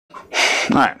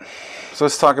All right, so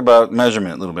let's talk about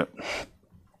measurement a little bit.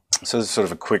 So this is sort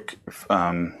of a quick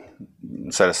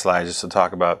set of slides just to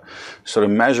talk about sort of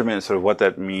measurement, sort of what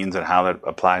that means and how that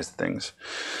applies to things.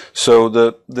 So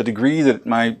the degree that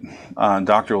my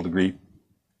doctoral degree,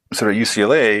 sort of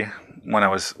UCLA, when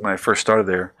I first started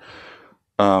there,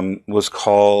 the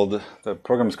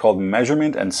program is called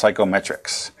Measurement and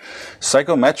Psychometrics.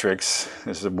 Psychometrics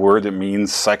is a word that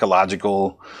means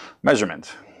psychological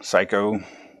measurement.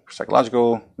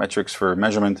 Psychological, metrics for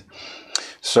measurement.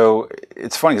 So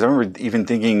it's funny because I remember even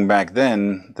thinking back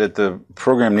then that the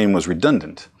program name was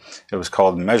redundant. It was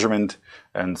called Measurement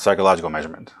and Psychological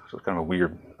Measurement. So it's kind of a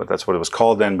weird, but that's what it was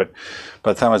called then. But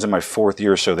by the time I was in my fourth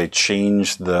year or so, they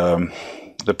changed the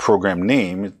program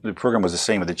name. The program was the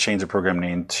same, but they changed the program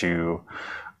name to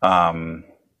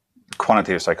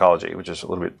quantitative psychology, which is a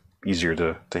little bit easier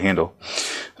to handle.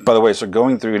 By the way, so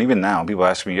going through, and even now, people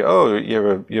ask me, "Oh, you have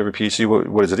a PhD?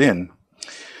 What is it in?"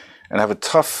 And I have a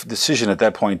tough decision at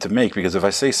that point to make, because if I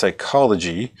say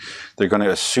psychology, they're going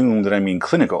to assume that I mean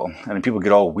clinical, and people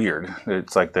get all weird.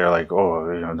 It's like they're like,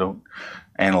 "Oh, don't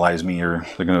analyze me," or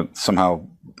they're going to somehow,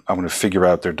 I'm going to figure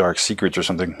out their dark secrets or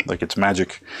something, like it's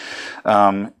magic.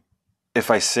 If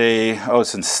I say, "Oh,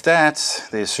 it's in stats,"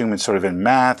 they assume it's sort of in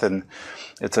math, and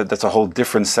that's a whole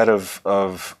different set of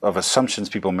assumptions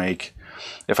people make.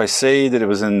 If I say that it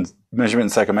was in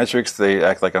measurement and psychometrics, they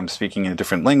act like I'm speaking in a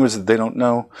different language that they don't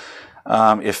know.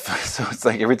 So it's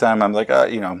like every time I'm like,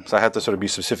 so I have to sort of be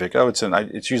specific. Oh,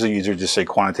 it's usually easier to just say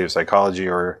quantitative psychology,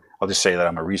 or I'll just say that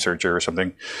I'm a researcher or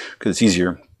something, because it's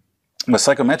easier. But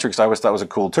psychometrics, I always thought was a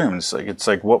cool term. It's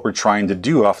like what we're trying to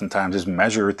do oftentimes is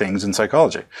measure things in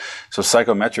psychology. So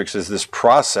psychometrics is this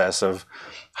process of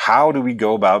how do we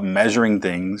go about measuring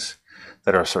things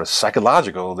that are sort of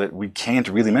psychological that we can't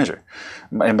really measure.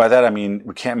 And by that I mean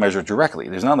we can't measure directly.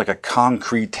 There's not like a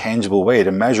concrete, tangible way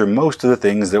to measure most of the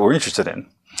things that we're interested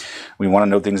in. We want to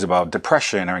know things about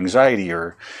depression or anxiety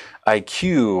or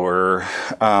IQ or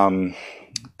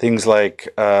things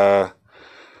like,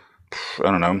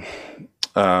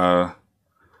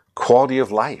 quality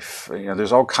of life.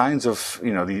 There's all kinds of,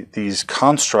 these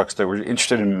constructs that we're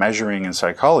interested in measuring in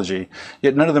psychology,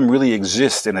 yet none of them really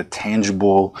exist in a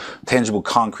tangible,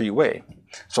 concrete way.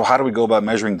 So how do we go about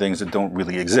measuring things that don't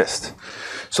really exist?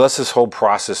 So that's this whole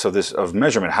process of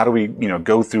measurement. How do we,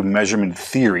 go through measurement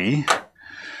theory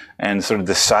and sort of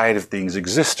decide if things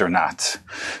exist or not?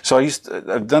 So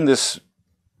I've done this,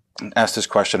 asked this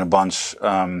question a bunch,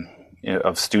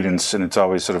 of students, and it's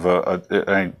always sort of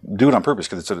I do it on purpose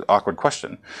because it's an awkward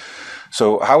question.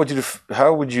 So how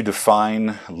would you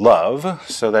define love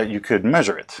so that you could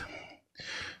measure it?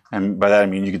 And by that I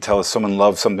mean you could tell if someone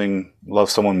loves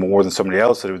someone more than somebody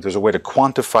else, that there's a way to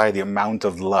quantify the amount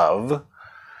of love.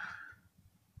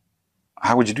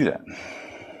 How would you do that?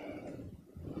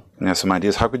 You have some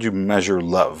ideas. How could you measure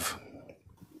love?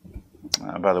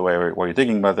 By the way, while you're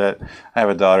thinking about that, I have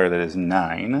a daughter that is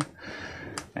 9.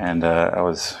 And when I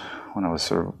was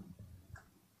sort of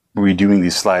redoing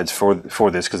these slides for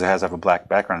this, because it has to have a black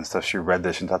background and stuff, she read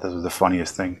this and thought this was the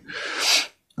funniest thing.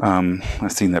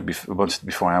 I've seen that a bunch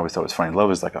before, and I always thought it was funny.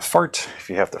 Love is like a fart. If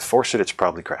you have to force it, it's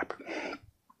probably crap.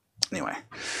 Anyway,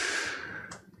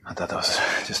 I thought that was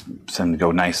just something to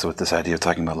go nice with this idea of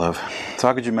talking about love. So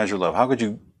how could you measure love? How could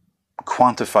you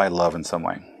quantify love in some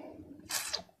way?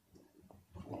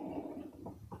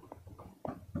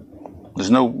 There's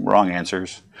no wrong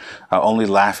answers. I'll only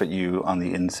laugh at you on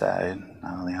the inside,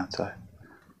 not on the outside.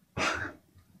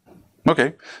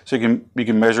 Okay, so you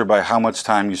can measure by how much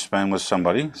time you spend with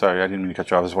somebody. Sorry, I didn't mean to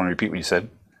cut you off. I just want to repeat what you said.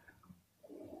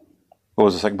 What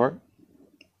was the second part?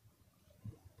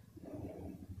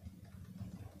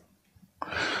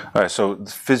 All right, so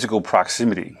physical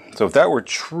proximity. So if that were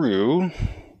true,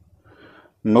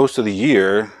 most of the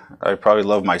year, I probably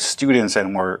love my students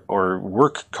and or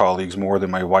work colleagues more than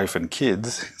my wife and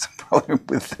kids. So probably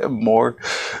with them more,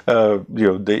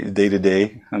 day to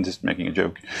day. I'm just making a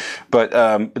joke, but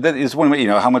that is one way.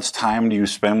 How much time do you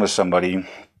spend with somebody?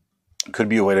 Could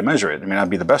be a way to measure it. It may not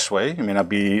be the best way. It may not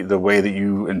be the way that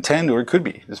you intend, or it could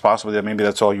be. It's possible that maybe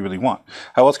that's all you really want.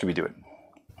 How else could we do it?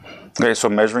 Okay, so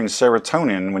measuring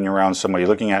serotonin when you're around somebody,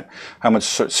 looking at how much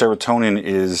serotonin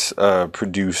is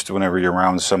produced whenever you're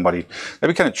around somebody.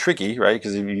 That'd be kind of tricky, right?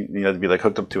 Because you have to be like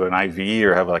hooked up to an IV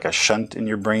or have like a shunt in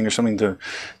your brain or something to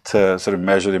sort of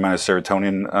measure the amount of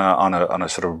serotonin on a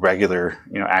sort of regular,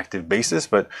 active basis.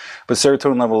 But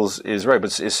serotonin levels is right.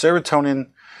 But is serotonin?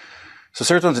 So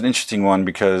serotonin's an interesting one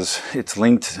because it's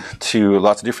linked to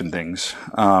lots of different things.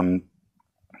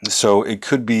 So it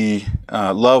could be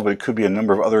love, but it could be a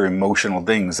number of other emotional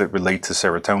things that relate to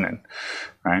serotonin,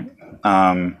 right?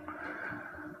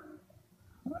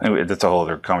 anyway, that's a whole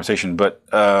other conversation. But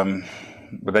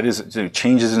that is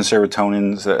changes in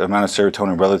serotonin, the amount of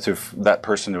serotonin relative that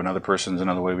person to another person is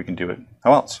another way we can do it.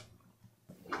 How else?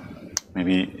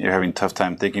 Maybe you're having a tough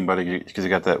time thinking about it because you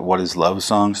got that "What Is Love"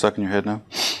 song stuck in your head now.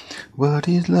 What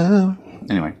is love?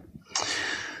 Anyway,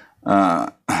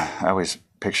 I always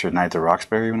picture Night at the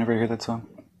Roxbury whenever I hear that song.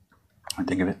 I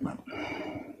think of it, but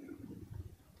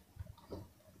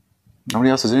nobody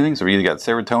else has anything. So we either got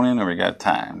serotonin or we got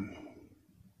time.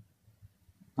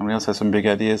 Nobody else has some big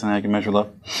ideas on how you can measure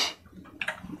love.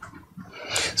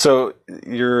 So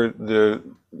the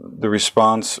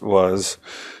response was.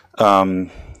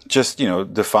 Just,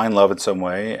 define love in some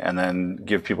way and then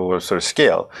give people a sort of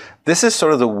scale. This is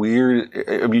sort of the weird,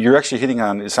 I mean, you're actually hitting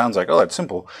on, it sounds like, oh, that's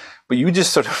simple. But you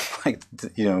just sort of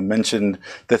mentioned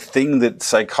the thing that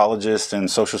psychologists and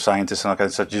social scientists and all kinds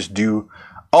of stuff just do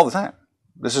all the time.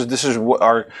 This is what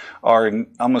our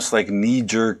almost like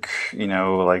knee-jerk,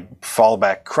 like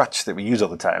fallback crutch that we use all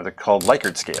the time. They're called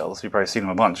Likert scales. You've probably seen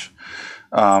them a bunch.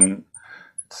 It's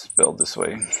spelled this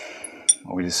way.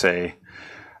 We just say,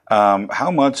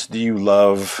 how much do you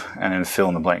love, and then fill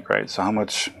in the blank, right? So how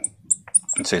much,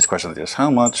 let's say it's a question like this,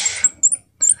 how much,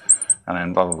 and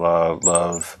then blah, blah, blah,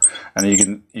 love. And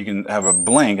then you can have a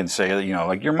blank and say,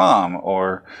 like your mom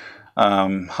or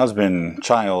husband,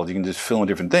 child, you can just fill in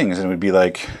different things. And it would be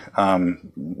like,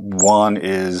 1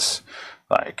 is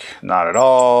like not at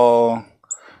all,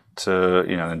 to,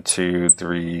 then 2,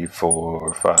 3,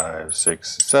 4, 5,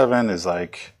 6, 7 is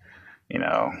like, I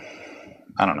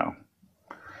don't know.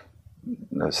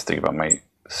 Let's think about my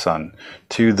son.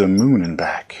 To the moon and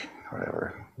back,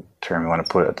 whatever term you want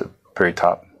to put at the very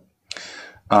top.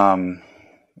 Something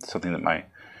that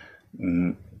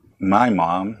my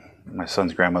mom, my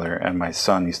son's grandmother, and my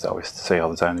son used to always say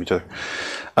all the time to each other.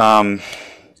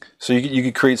 So you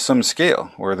could create some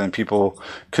scale where then people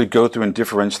could go through and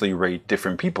differentially rate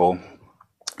different people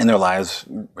in their lives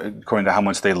according to how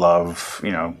much they love,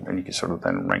 and you can sort of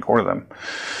then rank order them.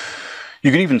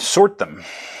 You could even sort them.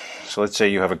 So let's say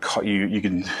you have you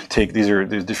can take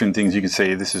there's different things you could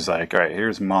say. This is like, all right,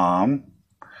 here's mom,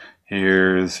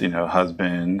 here's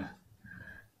husband,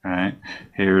 all right,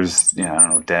 here's I don't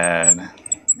know, dad.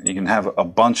 You can have a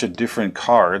bunch of different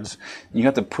cards. You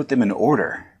have to put them in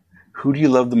order. Who do you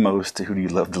love the most to who do you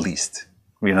love the least?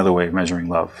 Would be another way of measuring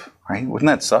love, right? Wouldn't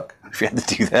that suck if you had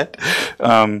to do that?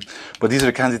 But these are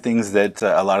the kinds of things that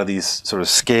a lot of these sort of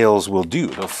scales will do.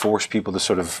 They'll force people to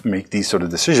sort of make these sort of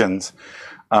decisions.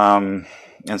 And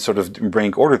sort of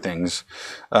rank order things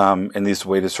in this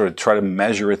way to sort of try to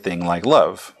measure a thing like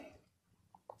love.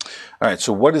 All right,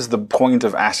 so what is the point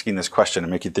of asking this question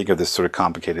and make you think of this sort of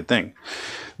complicated thing?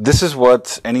 This is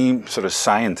what any sort of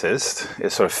scientist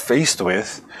is sort of faced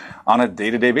with on a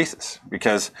day-to-day basis,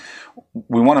 because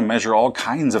we want to measure all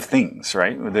kinds of things,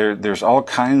 right? There's all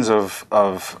kinds of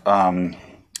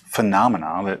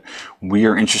phenomena that we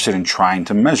are interested in trying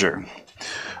to measure.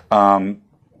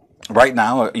 Right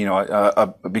now,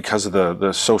 because of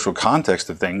the social context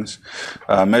of things,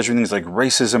 measuring things like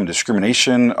racism and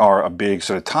discrimination are a big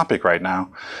sort of topic right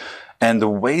now. And the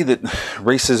way that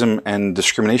racism and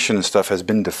discrimination and stuff has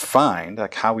been defined,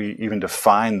 like how we even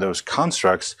define those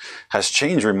constructs, has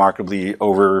changed remarkably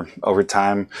over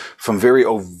time from very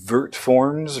overt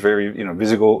forms, very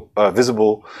visible,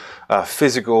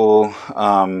 physical,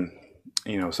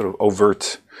 sort of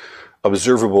overt,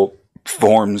 observable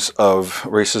forms of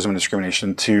racism and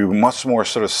discrimination to much more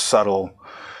sort of subtle,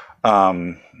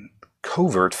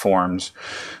 covert forms.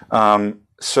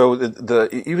 So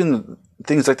even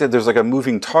things like that, there's like a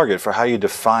moving target for how you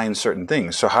define certain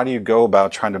things. So how do you go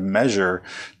about trying to measure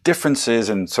differences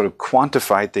and sort of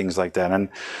quantify things like that? And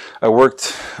I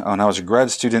worked, when I was a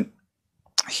grad student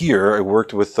here, I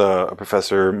worked with a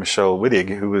professor, Michelle Wittig,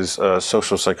 who was a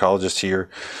social psychologist here,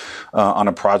 on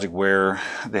a project where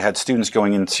they had students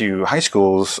going into high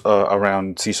schools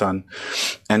around CSUN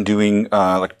and doing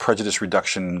like prejudice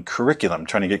reduction curriculum,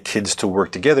 trying to get kids to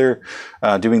work together,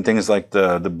 doing things like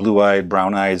the blue-eyed,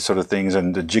 brown-eyed sort of things,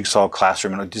 and the jigsaw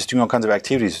classroom, and just doing all kinds of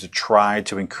activities to try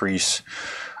to increase,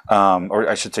 or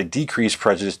I should say decrease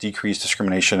prejudice, decrease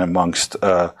discrimination amongst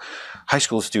high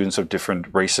school students of different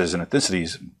races and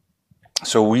ethnicities.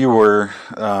 So we were...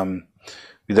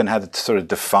 we then had to sort of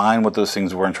define what those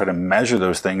things were and try to measure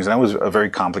those things. And that was a very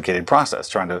complicated process,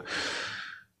 trying to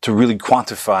really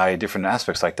quantify different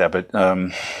aspects like that. But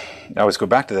I always go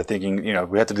back to that thinking,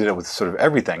 we have to do that with sort of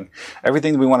everything.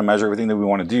 Everything that we want to measure, everything that we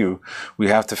want to do, we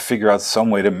have to figure out some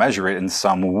way to measure it in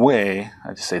some way.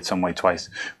 I just say it some way twice.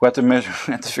 We have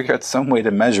to figure out some way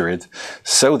to measure it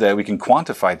so that we can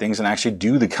quantify things and actually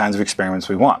do the kinds of experiments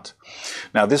we want.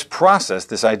 Now, this process,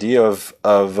 this idea of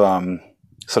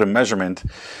sort of measurement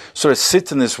sort of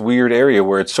sits in this weird area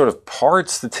where it's sort of part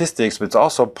statistics, but it's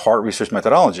also part research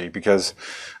methodology, because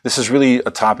this is really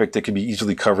a topic that can be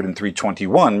easily covered in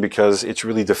 321, because it's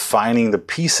really defining the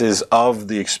pieces of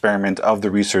the experiment, of the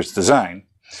research design.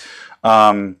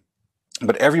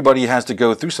 But everybody has to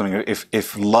go through something.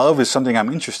 If love is something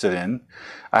I'm interested in,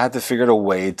 I have to figure out a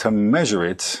way to measure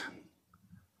it,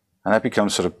 and that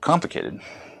becomes sort of complicated.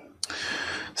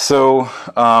 So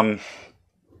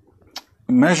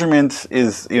measurement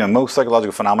is, most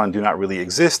psychological phenomena do not really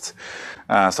exist.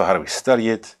 So how do we study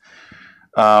it?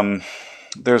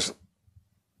 There's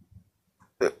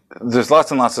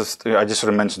lots and lots of, I just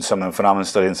sort of mentioned some of the phenomena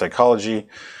studied in psychology.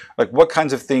 Like, what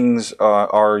kinds of things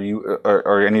are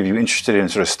any of you interested in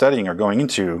sort of studying or going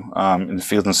into in the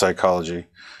field of psychology?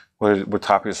 What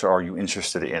topics are you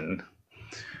interested in?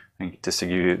 And just to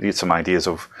give you get some ideas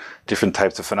of different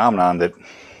types of phenomenon that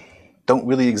don't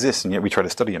really exist, and yet we try to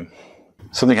study them.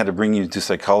 Something had to bring you to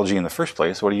psychology in the first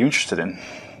place. What are you interested in?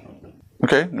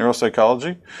 Okay,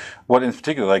 neuropsychology. What in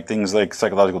particular, like things like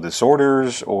psychological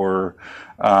disorders or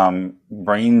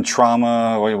brain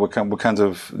trauma? What kinds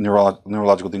of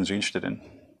neurological things are you interested in?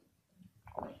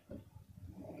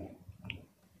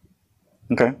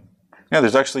 Okay. Yeah,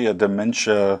 there's actually a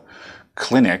dementia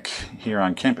clinic here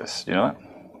on campus. Do you know that?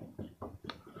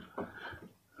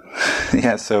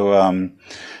 Yeah, so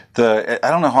I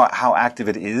don't know how active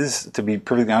it is, to be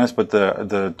perfectly honest, but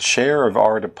the chair of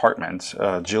our department,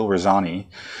 Jill Rosani,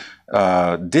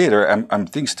 did, or I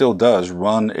think still does,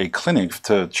 run a clinic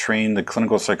to train the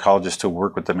clinical psychologists to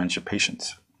work with dementia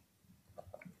patients.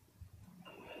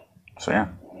 So yeah,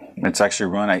 it's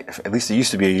actually run, at least it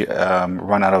used to be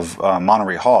run out of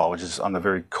Monterey Hall, which is on the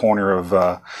very corner of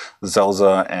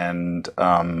Zelza and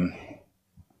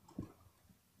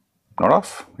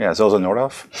Nordhoff? Yeah, Zelza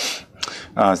Nordhoff.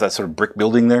 It's that sort of brick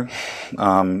building there.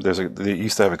 They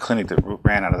used to have a clinic that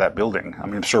ran out of that building. I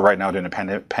mean, I'm sure right now during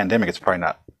the pandemic it's probably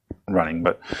not running,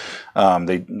 but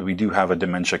we do have a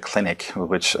dementia clinic,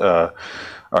 which our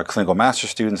clinical master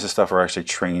students and stuff are actually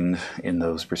trained in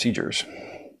those procedures.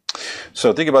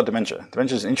 So think about dementia.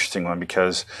 Dementia is an interesting one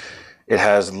because it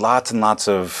has lots and lots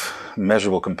of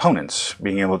measurable components.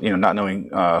 Being able, not knowing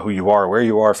who you are, where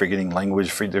you are, forgetting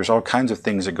language. There's all kinds of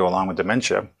things that go along with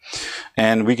dementia.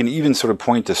 And we can even sort of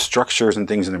point to structures and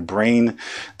things in the brain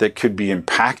that could be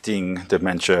impacting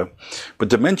dementia. But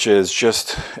dementia is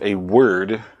just a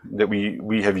word that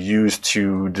we have used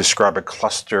to describe a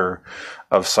cluster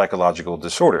of psychological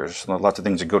disorders. Lots of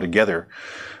things that go together.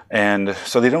 And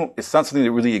so it's not something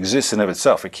that really exists in and of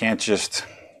itself. It can't just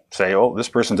say, oh, this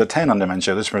person's a 10 on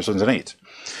dementia, this person's an 8.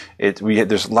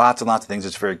 There's lots and lots of things.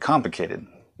 It's very complicated,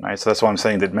 right? So that's why I'm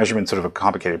saying that measurement's sort of a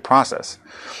complicated process.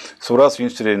 So what else are you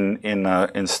interested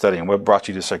in studying? What brought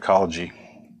you to psychology?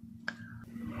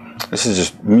 This is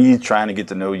just me trying to get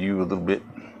to know you a little bit,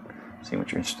 see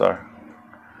what your interests are.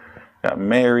 Got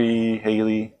Mary,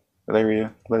 Haley,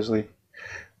 Valeria, Leslie.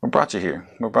 What brought you here?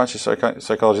 What brought you to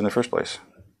psychology in the first place?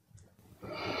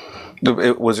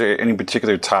 Was there any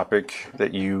particular topic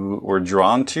that you were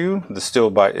drawn to, in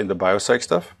the biopsych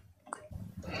stuff?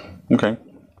 Okay.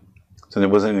 So there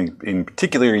wasn't any in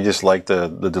particular, you just liked the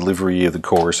delivery of the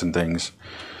course and things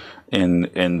in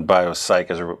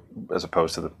biopsych as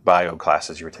opposed to the bio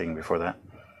classes you were taking before that?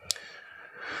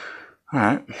 All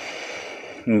right.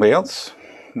 Anybody else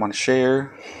want to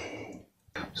share?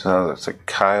 So it's like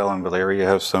Kyle and Valeria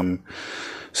have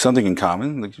something in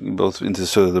common, like both into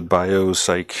sort of the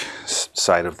biopsych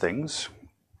side of things.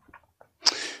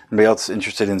 Anybody else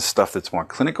interested in stuff that's more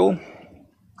clinical?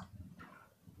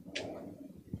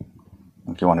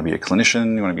 Like you want to be a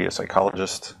clinician, you want to be a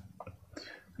psychologist.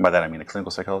 And by that I mean a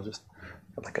clinical psychologist,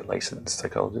 like a licensed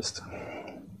psychologist.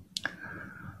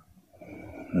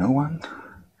 No one?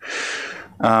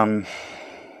 I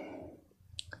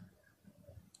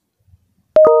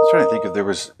was trying to think if there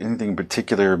was anything in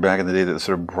particular back in the day that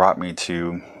sort of brought me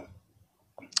to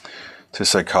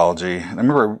psychology. I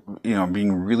remember,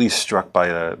 being really struck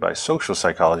by social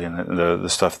psychology and the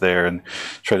stuff there, and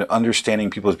trying to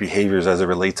understanding people's behaviors as it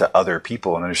relates to other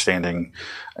people, and understanding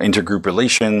intergroup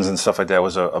relations and stuff like that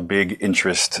was a big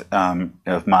interest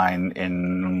of mine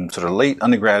in sort of late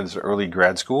undergrad, early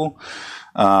grad school.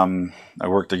 I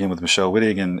worked again with Michelle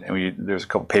Wittig, and there's a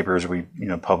couple papers we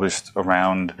published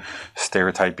around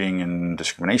stereotyping and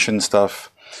discrimination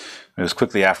stuff. It was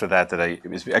quickly after that it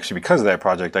was actually because of that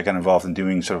project I got involved in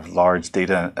doing sort of large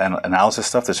data analysis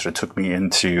stuff that sort of took me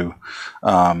into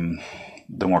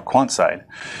the more quant side.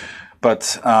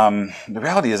 But the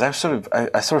reality is, I sort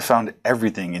of found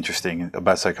everything interesting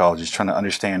about psychology, just trying to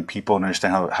understand people and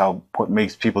understand how what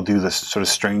makes people do the sort of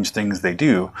strange things they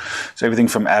do. So everything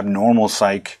from abnormal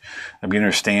psych, I mean,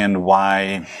 understand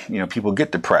why people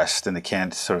get depressed and they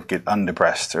can't sort of get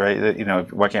undepressed,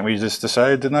 right? Why can't we just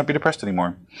decide to not be depressed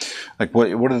anymore? Like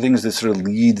what are the things that sort of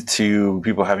lead to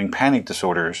people having panic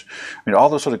disorders? I mean, all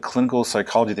those sort of clinical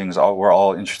psychology things were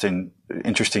all interesting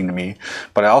to me,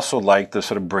 but I also like the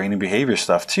sort of brain and behavior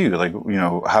stuff too. Like,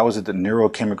 how is it that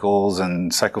neurochemicals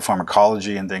and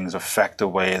psychopharmacology and things affect the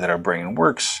way that our brain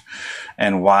works,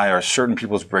 and why are certain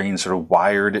people's brains sort of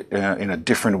wired in a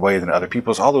different way than other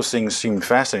people's? All those things seem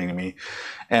fascinating to me.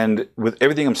 And with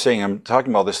everything I'm saying, I'm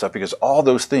talking about all this stuff because all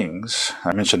those things,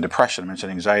 I mentioned depression, I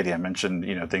mentioned anxiety, I mentioned,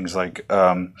 things like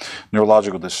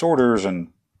neurological disorders, and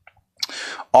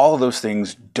all of those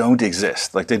things don't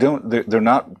exist. Like they're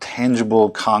not tangible,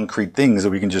 concrete things that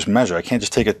we can just measure. I can't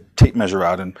just take a tape measure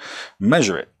out and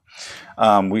measure it.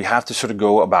 We have to sort of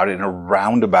go about it in a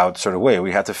roundabout sort of way.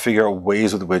 We have to figure out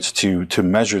ways with which to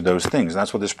measure those things. And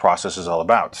that's what this process is all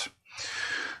about.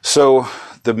 So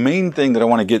the main thing that I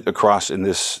want to get across in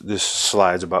this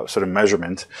slides about sort of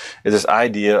measurement is this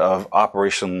idea of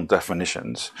operational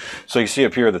definitions. So you see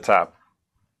up here at the top,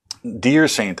 Dear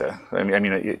Sainta, I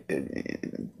mean,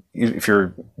 if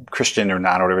you're Christian or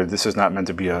not or whatever, this is not meant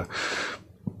to be a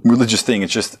religious thing.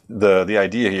 It's just the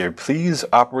idea here. Please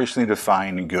operationally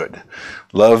define good.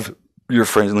 Love your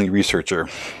friendly researcher.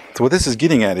 So what this is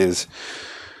getting at is,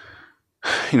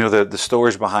 the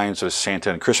stories behind sort of Santa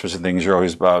and Christmas and things are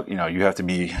always about, you have to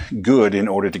be good in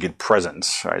order to get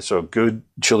presents, right? So good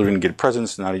children get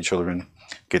presents, naughty children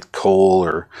get coal,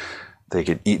 or they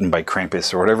get eaten by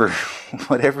Krampus, or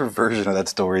whatever version of that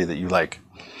story that you like.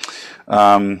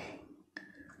 But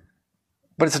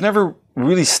it's never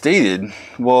really stated,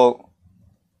 well,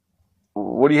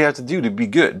 what do you have to do to be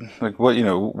good? Like,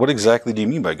 what exactly do you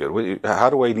mean by good? How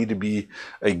do I need to be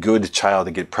a good child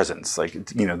to get presents? Like,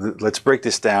 let's break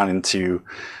this down into,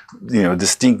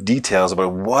 distinct details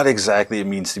about what exactly it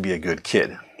means to be a good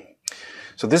kid.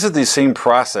 So this is the same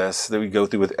process that we go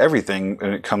through with everything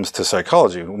when it comes to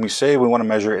psychology. When we say we want to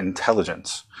measure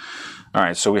intelligence. All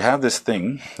right, so we have this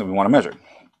thing that we want to measure.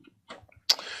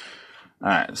 All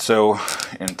right, so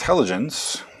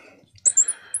intelligence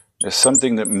is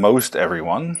something that most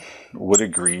everyone would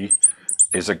agree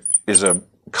is a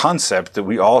concept that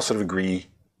we all sort of agree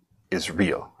is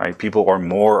real, right? People are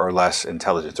more or less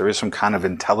intelligent. There is some kind of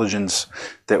intelligence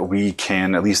that we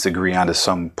can at least agree on to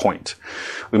some point.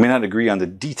 We may not agree on the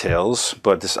details,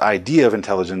 but this idea of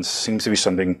intelligence seems to be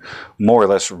something more or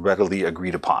less readily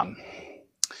agreed upon.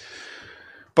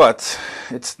 But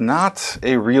it's not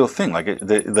a real thing. Like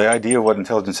the idea of what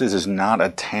intelligence is not a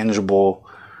tangible,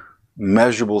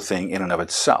 measurable thing in and of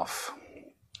itself.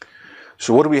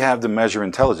 So what do we have to measure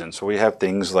intelligence? Well, we have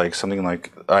things like something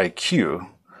like IQ.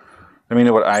 Let me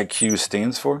know what IQ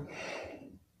stands for.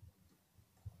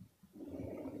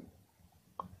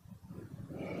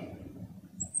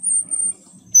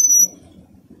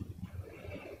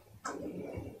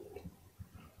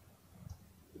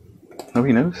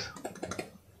 Nobody knows?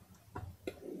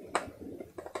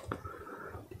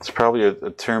 It's probably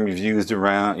a term you've used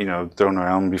around, thrown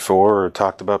around before or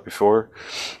talked about before.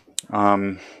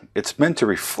 It's meant to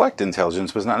reflect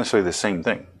intelligence, but it's not necessarily the same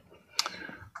thing.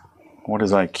 What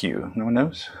is IQ? No one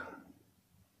knows?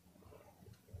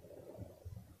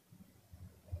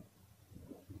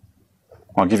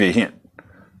 I'll give you a hint.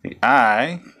 The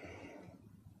I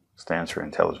stands for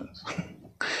intelligence.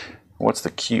 What's the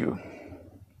Q?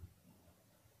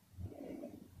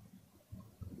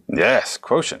 Yes,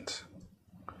 quotient.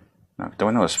 Now, do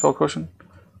I know how to spell quotient?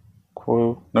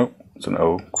 Nope, it's an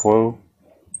O.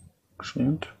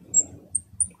 Quotient,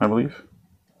 I believe.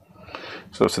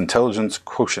 So it's intelligence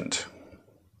quotient.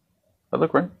 That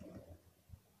look right?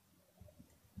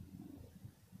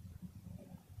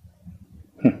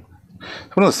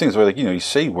 It's one of those things where, you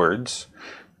say words,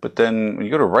 but then when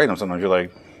you go to write them, sometimes you're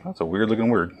like, that's a weird looking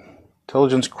word.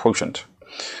 Intelligence quotient.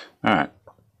 All right.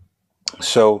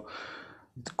 So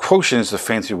quotient is a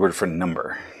fancy word for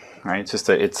number, right?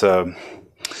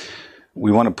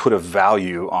 We want to put a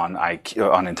value on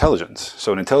IQ, on intelligence.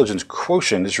 So an intelligence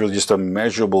quotient is really just a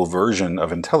measurable version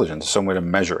of intelligence, some way to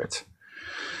measure it.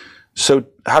 So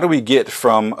how do we get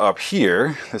from up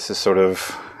here? This is sort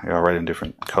of, I'll write in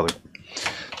different color.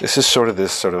 This is sort of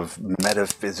this sort of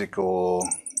metaphysical,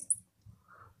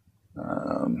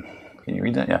 can you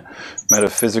read that? Yeah.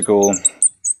 Metaphysical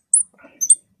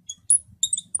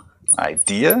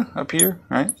idea up here,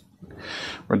 right?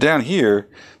 We're down here.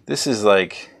 This is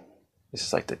like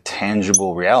the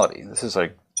tangible reality. This is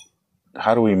like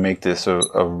how do we make this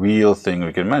a real thing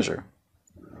we can measure?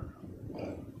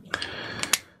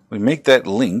 We make that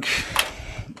link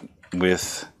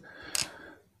with,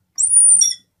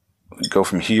 go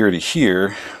from here to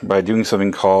here by doing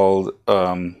something called,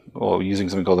 using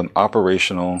something called an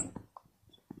operational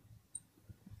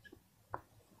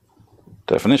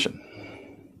definition.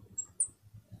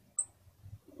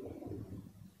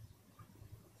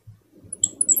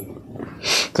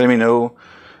 Does anybody know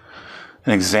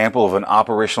an example of an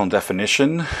operational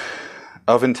definition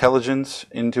of intelligence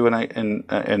into an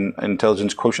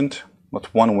intelligence quotient?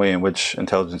 What's one way in which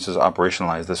intelligence is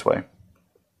operationalized this way?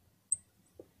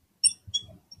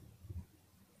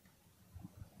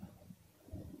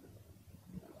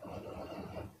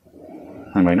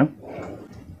 Anybody know?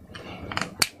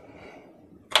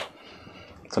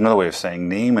 It's another way of saying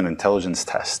name an intelligence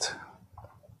test.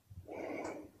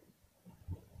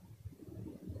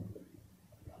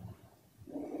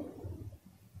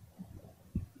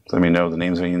 Does anybody know the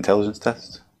names of any intelligence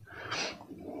tests?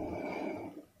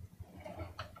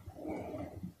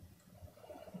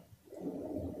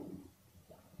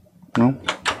 No?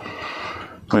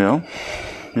 Well,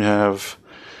 you have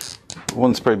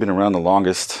one that's probably been around the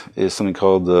longest is something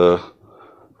called the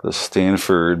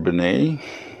Stanford Binet.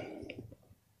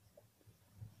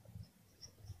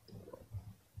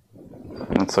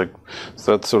 So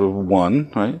that's sort of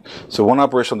one, right? So one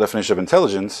operational definition of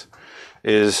intelligence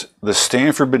is the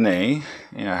Stanford Binet.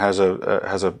 You know, has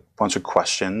a bunch of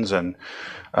questions and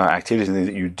activities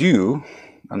that you do,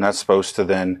 and that's supposed to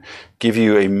then give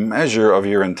you a measure of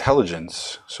your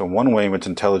intelligence. So one way in which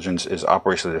intelligence is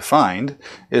operationally defined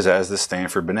is as the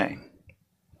Stanford Binet.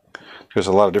 There's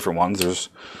a lot of different ones. There's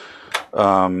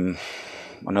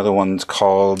another one's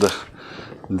called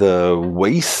the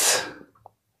WAIS,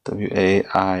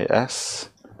 W-A-I-S.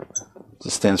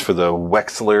 This stands for the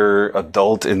Wechsler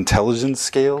Adult Intelligence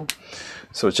Scale.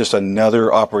 So it's just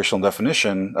another operational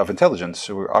definition of intelligence.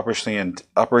 So we're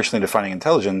operationally defining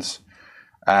intelligence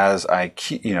as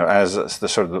IQ, you know, as the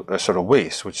sort of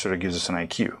WAIS, which sort of gives us an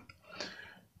IQ.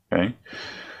 Okay.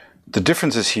 The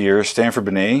differences here, Stanford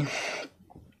Binet,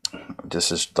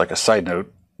 this is like a side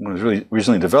note, when it was really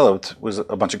recently developed, was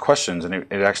a bunch of questions, and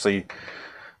it actually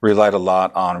relied a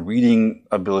lot on reading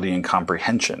ability and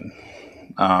comprehension.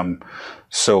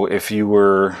 So if you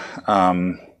were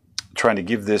trying to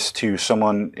give this to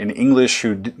someone in English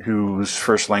whose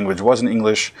first language wasn't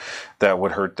English, that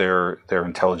would hurt their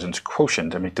intelligence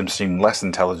quotient and make them seem less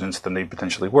intelligent than they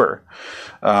potentially were.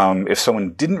 If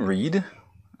someone didn't read,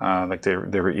 like they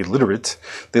were illiterate,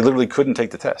 they literally couldn't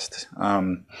take the test.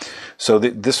 So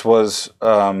this was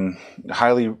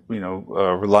highly,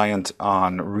 reliant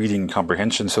on reading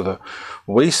comprehension. So the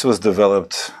WAIS was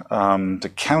developed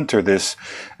to counter this,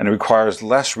 and it requires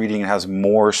less reading and has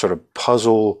more sort of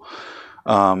puzzle,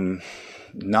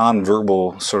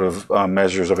 non-verbal sort of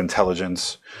measures of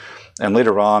intelligence. And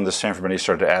later on, the Stanford Binet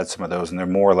started to add some of those, and they're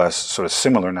more or less sort of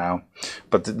similar now.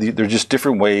 But they're just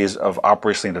different ways of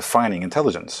operationally defining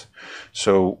intelligence.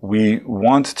 So we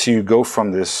want to go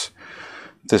from this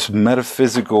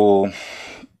metaphysical,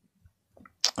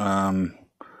 I'll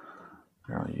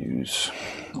use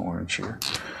orange here,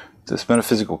 this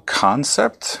metaphysical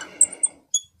concept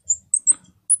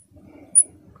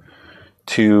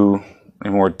to a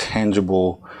more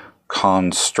tangible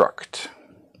construct.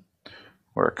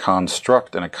 Where a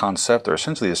construct and a concept are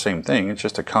essentially the same thing. It's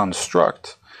just a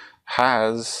construct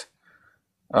has,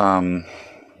 you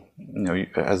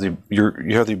have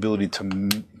the ability to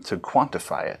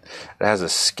quantify it. It has a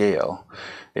scale.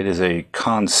 It is a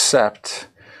concept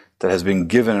that has been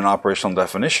given an operational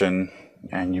definition,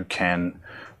 and you can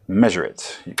measure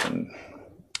it. You can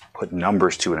put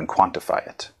numbers to it and quantify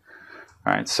it.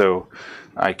 All right, so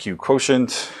IQ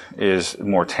quotient is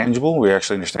more tangible. We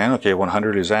actually understand, okay,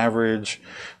 100 is average.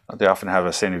 They often have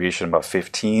a standard deviation about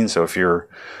 15. So if your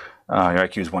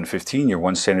IQ is 115, you're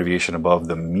one standard deviation above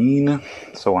the mean,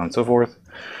 so on and so forth.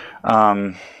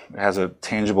 It has a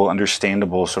tangible,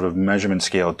 understandable sort of measurement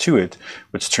scale to it,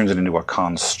 which turns it into a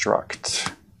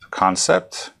construct.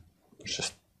 Concept, it's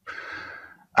just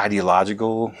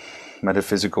ideological,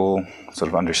 metaphysical sort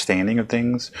of understanding of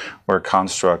things, where a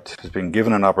construct has been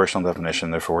given an operational definition,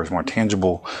 therefore is more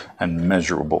tangible and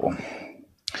measurable.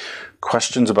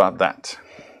 Questions about that?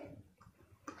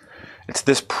 It's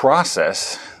this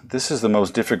process, this is the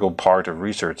most difficult part of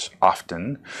research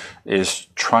often, is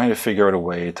trying to figure out a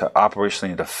way to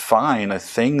operationally define a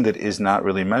thing that is not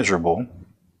really measurable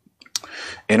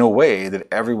in a way that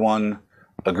everyone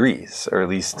agrees, or at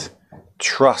least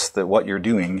trust that what you're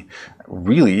doing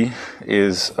really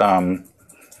is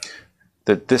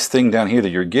that this thing down here that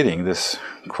you're getting, this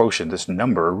quotient, this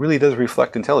number, really does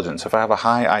reflect intelligence. If I have a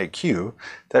high IQ,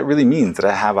 that really means that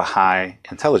I have a high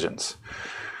intelligence.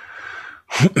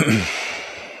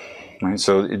 Right?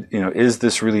 So, is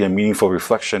this really a meaningful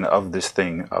reflection of this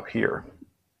thing up here?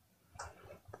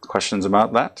 Questions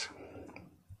about that?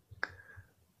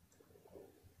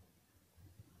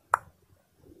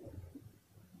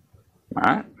 All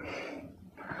right.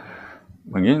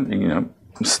 Again,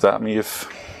 stop me if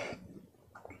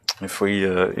we,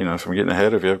 if I'm getting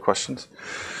ahead, if you have questions.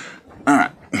 All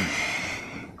right.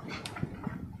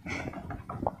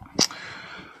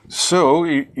 So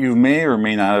you may or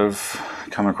may not have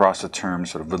come across the term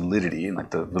sort of validity, and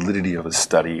like the validity of a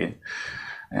study.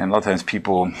 And a lot of times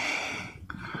people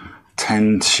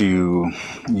tend to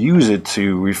use it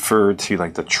to refer to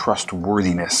like the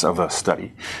trustworthiness of a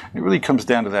study. It really comes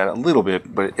down to that a little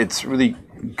bit, but it's really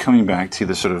coming back to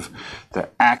the sort of the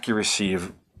accuracy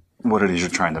of what it is you're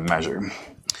trying to measure.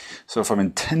 So if I'm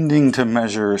intending to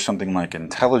measure something like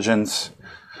intelligence,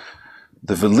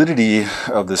 the validity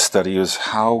of this study is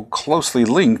how closely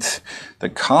linked the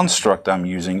construct I'm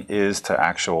using is to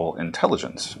actual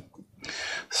intelligence.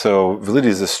 So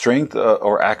validity is the strength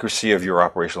or accuracy of your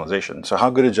operationalization. So how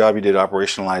good a job you did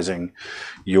operationalizing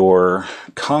your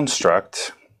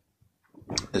construct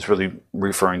is really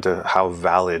referring to how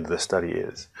valid the study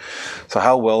is. So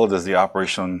how well does the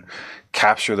operation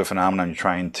capture the phenomenon you're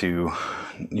trying to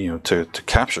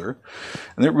capture?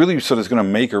 And it really sort of is going to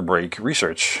make or break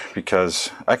research, because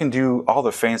I can do all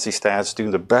the fancy stats,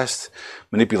 do the best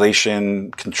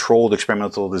manipulation, controlled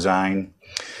experimental design.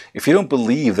 If you don't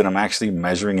believe that I'm actually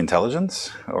measuring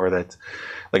intelligence, or that,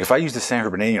 like if I use the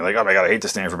Stanford Banana, you're like, oh my God, I hate the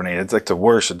Stanford Banana. It's like the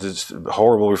worst. It's just a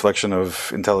horrible reflection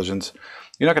of intelligence.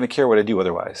 You're not going to care what I do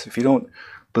otherwise. If you don't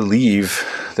believe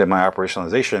that my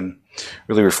operationalization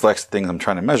really reflects the things I'm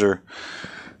trying to measure,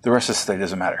 the rest of the study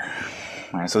doesn't matter.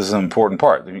 Right? So this is an important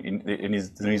part. There needs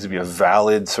to be a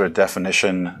valid sort of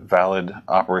definition, valid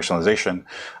operationalization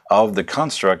of the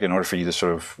construct in order for you to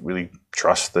sort of really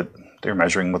trust that they're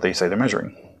measuring what they say they're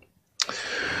measuring.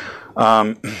 So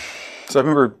I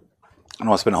remember, I don't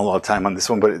want to spend a whole lot of time on this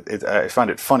one, but I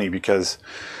find it funny because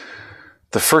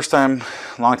the first time,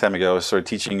 a long time ago, I started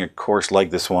teaching a course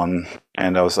like this one,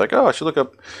 and I was like, oh, I should look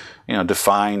up,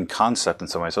 define concept in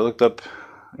some way. So I looked up,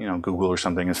 Google or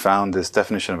something, and found this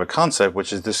definition of a concept,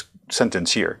 which is this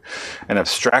sentence here: an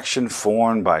abstraction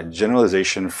formed by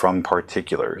generalization from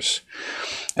particulars.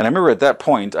 And I remember at that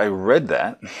point, I read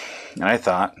that, and I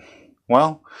thought,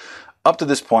 well, up to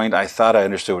this point, I thought I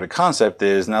understood what a concept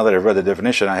is. Now that I've read the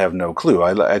definition, I have no clue.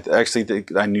 I actually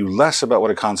think I knew less about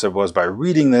what a concept was by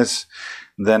reading this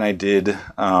than I did,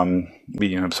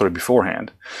 sort of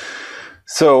beforehand.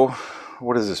 So,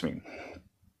 what does this mean?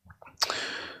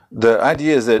 The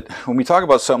idea is that when we talk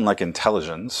about something like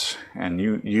intelligence, and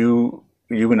you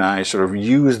and I sort of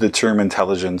use the term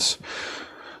intelligence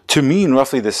to mean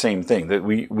roughly the same thing, that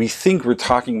we think we're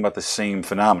talking about the same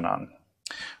phenomenon.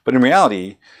 But in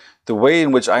reality, the way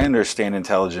in which I understand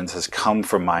intelligence has come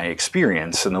from my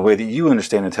experience, and the way that you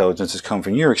understand intelligence has come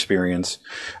from your experience.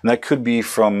 And that could be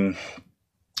from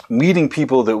meeting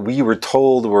people that we were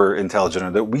told were intelligent,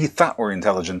 or that we thought were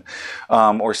intelligent,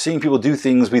 or seeing people do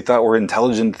things we thought were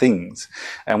intelligent things.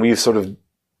 And we've sort of,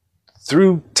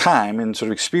 through time and sort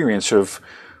of experience, sort of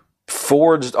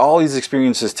forged all these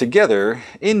experiences together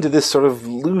into this sort of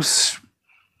loose,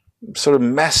 sort of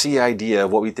messy idea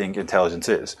of what we think intelligence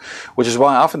is. Which is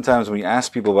why oftentimes when we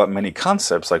ask people about many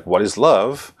concepts, like what is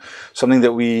love, something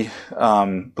that we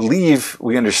believe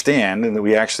we understand and that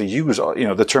we actually use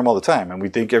the term all the time, and we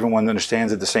think everyone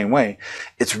understands it the same way,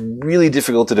 it's really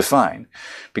difficult to define,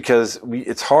 because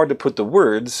it's hard to put the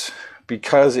words,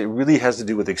 because it really has to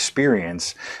do with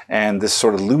experience and this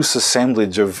sort of loose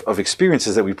assemblage of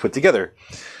experiences that we put together.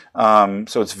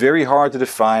 So it's very hard to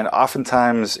define.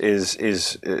 Oftentimes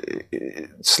is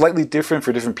slightly different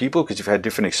for different people, because you've had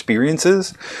different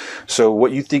experiences. So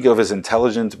what you think of as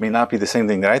intelligent may not be the same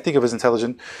thing that I think of as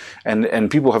intelligent.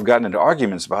 And people have gotten into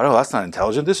arguments about, oh, that's not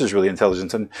intelligent, this is really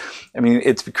intelligent. And I mean,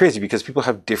 it's crazy, because people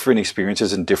have different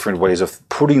experiences and different ways of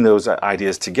putting those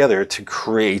ideas together to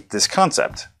create this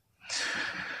concept.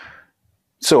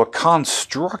 So a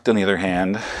construct, on the other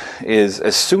hand, is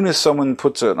as soon as someone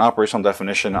puts an operational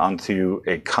definition onto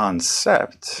a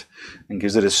concept and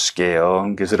gives it a scale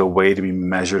and gives it a way to be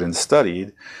measured and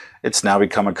studied, it's now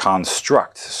become a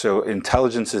construct. So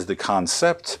intelligence is the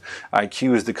concept,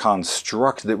 IQ is the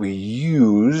construct that we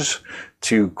use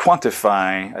to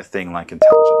quantify a thing like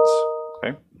intelligence.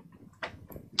 Okay?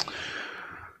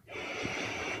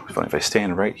 Funny, if I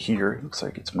stand right here, it looks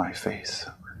like it's my face.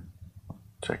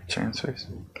 Check Chan's face.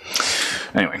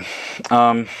 Anyway,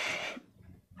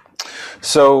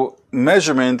 so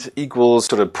measurement equals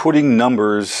sort of putting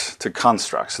numbers to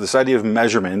constructs. So this idea of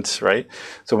measurement, right?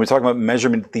 So when we talk about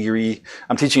measurement theory,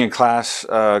 I'm teaching a class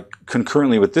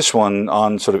concurrently with this one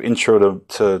on sort of intro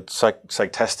to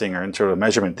psych testing or intro to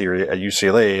measurement theory at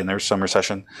UCLA in their summer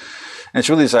session. And it's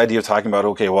really this idea of talking about,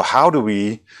 okay, well, how do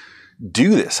we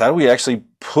do this? How do we actually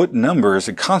put numbers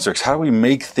in constructs? How do we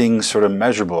make things sort of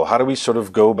measurable? How do we sort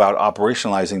of go about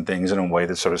operationalizing things in a way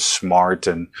that's sort of smart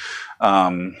and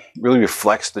really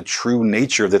reflects the true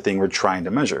nature of the thing we're trying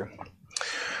to measure?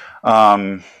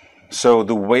 So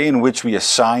the way in which we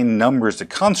assign numbers to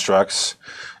constructs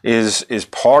is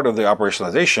part of the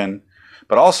operationalization,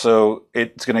 but also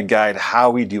it's going to guide how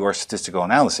we do our statistical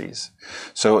analyses.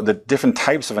 So the different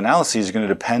types of analyses are going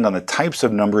to depend on the types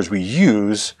of numbers we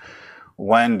use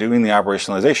when doing the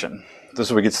operationalization. This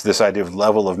is where we get to this idea of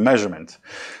level of measurement.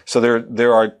 So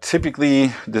there are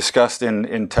typically discussed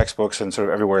in textbooks and sort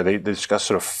of everywhere, they discuss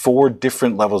sort of 4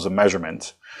 different levels of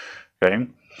measurement. Okay?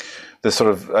 This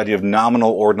sort of idea of nominal,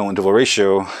 ordinal, interval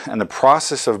ratio, and the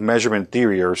process of measurement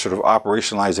theory or sort of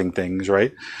operationalizing things,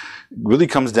 right, really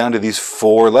comes down to these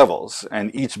 4 levels,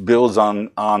 and each builds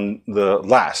on the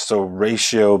last. So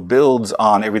ratio builds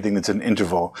on everything that's an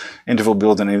interval. Interval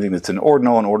builds on anything that's an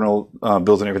ordinal, and ordinal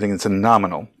builds on everything that's a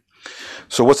nominal.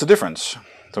 So what's the difference? So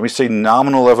when we say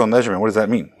nominal level of measurement, what does that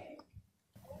mean?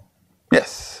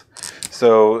 Yes.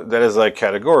 So that is like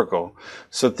categorical.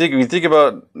 So if you think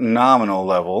about nominal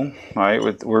level, right,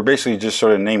 we're basically just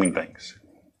sort of naming things.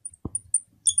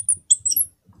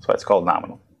 So that's called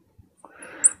nominal.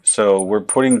 So we're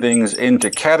putting things into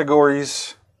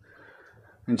categories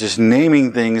and just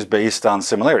naming things based on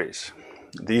similarities.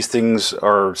 These things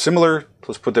are similar,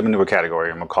 let's put them into a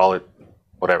category and we'll call it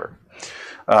whatever.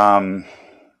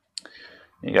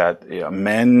 You got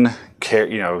men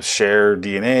share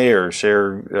DNA or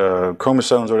share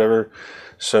chromosomes or whatever.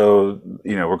 So,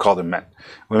 we'll call them men.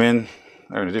 Women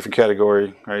are in a different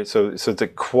category, right? So it's a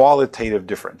qualitative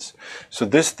difference. So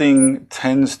this thing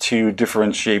tends to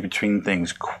differentiate between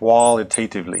things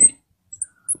qualitatively.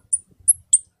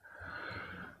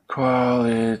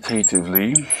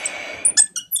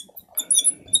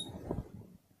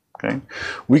 Okay.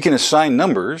 We can assign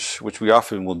numbers, which we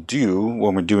often will do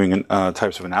when we're doing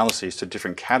types of analyses, to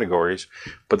different categories,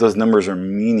 but those numbers are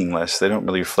meaningless. They don't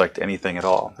really reflect anything at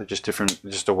all. They're just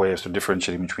a way of sort of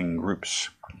differentiating between groups.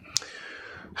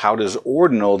 How does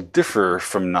ordinal differ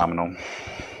from nominal?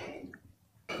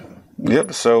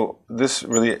 Yep, so this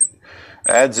really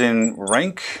adds in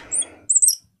rank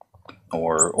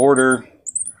or order,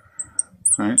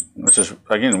 right? Which is,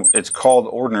 again, it's called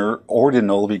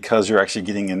ordinal because you're actually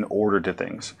getting in order to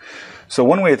things. So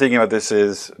one way of thinking about this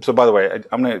is, so by the way,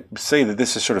 I'm going to say that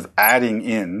this is sort of adding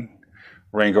in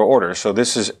rank or order. So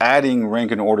this is adding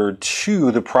rank and order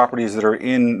to the properties that are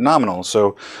in nominal.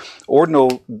 So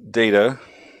ordinal data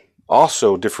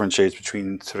also differentiates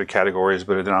between sort of categories,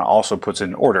 but it then also puts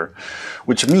in order,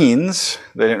 which means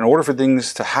that in order for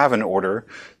things to have an order,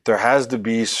 there has to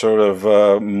be sort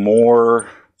of more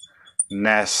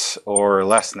ness or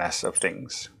lessness of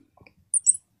things.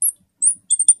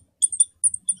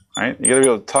 Right? You got to be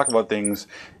able to talk about things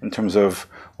in terms of,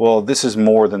 well, this is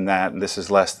more than that, and this is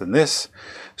less than this.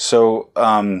 So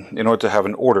in order to have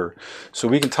an order. So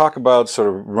we can talk about sort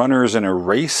of runners in a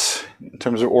race in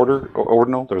terms of order or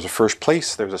ordinal. There's a first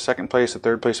place, there's a second place, a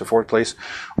third place, a fourth place.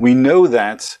 We know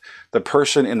that the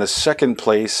person in the second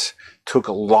place took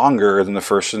longer than the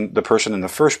person in the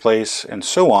first place, and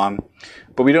so on,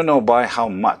 but we don't know by how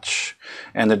much.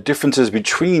 And the differences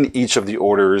between each of the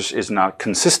orders is not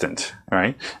consistent,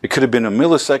 right? It could have been a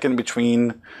millisecond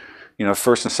between,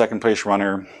 first and second place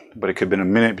runner, but it could have been a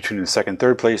minute between the second and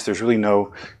third place. There's really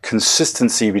no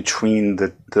consistency between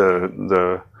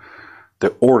the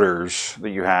orders that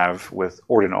you have with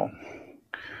ordinal.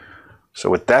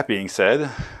 So with that being said,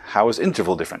 how is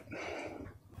interval different?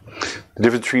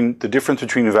 The difference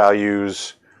between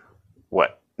values,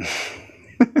 what?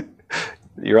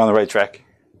 You're on the right track.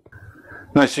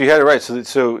 No, so you had it right.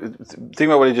 So think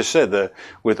about what I just said.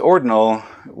 With ordinal,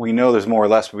 we know there's more or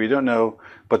less, but we don't know.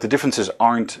 But the differences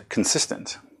aren't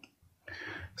consistent.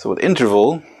 So with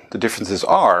interval, the differences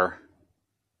are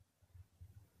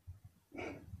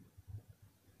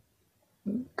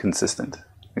consistent.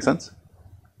 Make sense?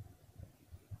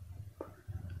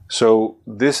 So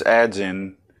this adds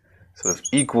in sort of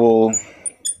equal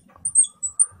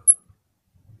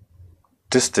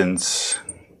distance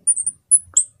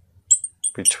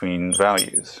between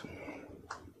values.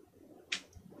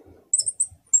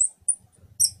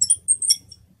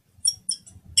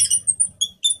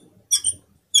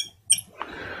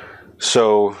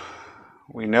 So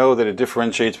We know that it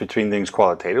differentiates between things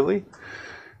qualitatively.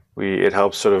 It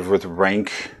helps sort of with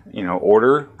rank,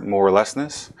 order, more or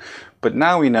lessness. But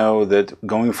now we know that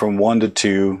going from 1 to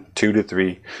 2, 2 to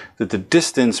 3, that the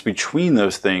distance between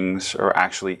those things are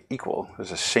actually equal. There's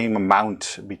the same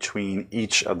amount between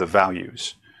each of the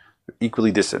values. They're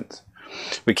equally distant.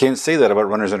 We can't say that about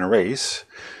runners in a race,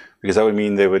 because that would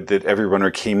mean that every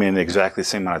runner came in exactly the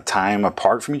same amount of time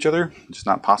apart from each other. It's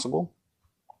not possible.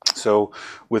 So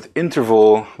with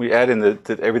interval, we add in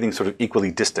that everything's sort of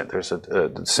equally distant. There's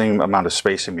the same amount of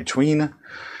space in between.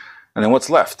 And then what's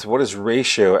left? What does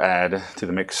ratio add to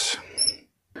the mix?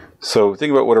 So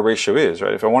think about what a ratio is,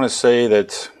 right? If I want to say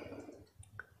that,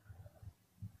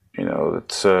 if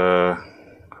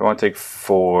I want to take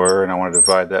 4 and I want to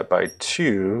divide that by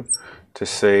 2 to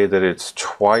say that it's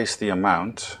twice the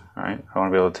amount, right? I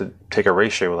want to be able to take a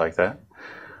ratio like that.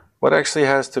 What actually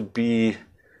has to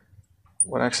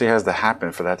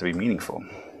happen for that to be meaningful?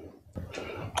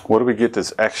 What do we get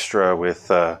that's extra with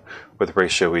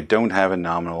ratio? We don't have a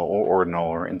nominal or ordinal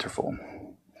or interval.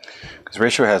 Because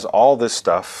ratio has all this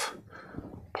stuff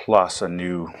plus a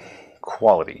new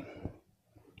quality.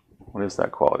 What is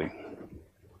that quality?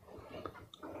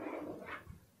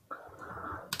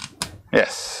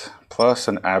 Yes, plus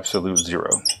an absolute 0.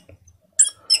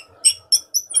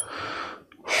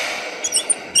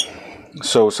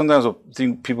 So sometimes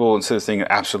people, instead of saying an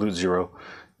absolute 0,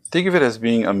 think of it as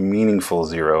being a meaningful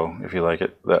 0, if you like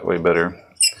it that way better.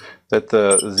 That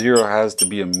the 0 has to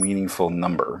be a meaningful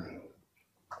number.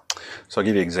 So I'll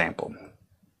give you an example.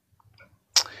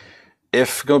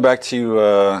 If, go back to,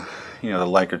 the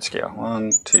Likert scale.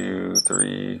 1, 2,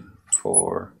 3,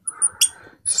 4,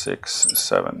 6,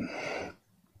 7.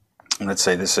 And let's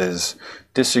say this is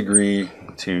disagree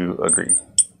to agree.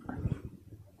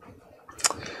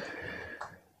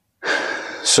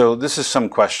 So this is some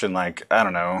question like, I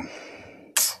don't know,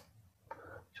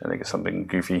 I think it's something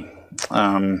goofy.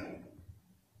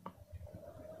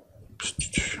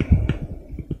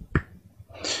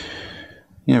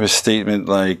 You have a statement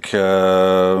like, I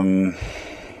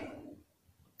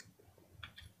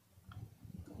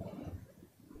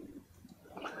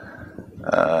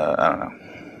don't know.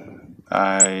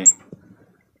 I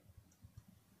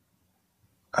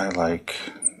like,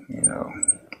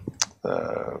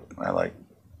 I like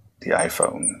the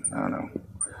iPhone. I don't know.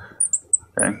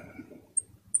 Okay.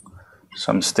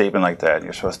 Some statement like that.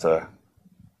 You're supposed to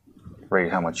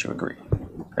rate how much you agree.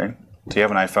 Okay. So you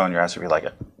have an iPhone. You're asked if you like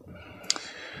it.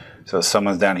 So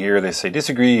someone's down here. They say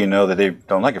disagree. You know that they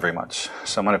don't like it very much.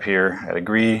 Someone up here at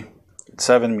agree at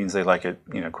 7 means they like it.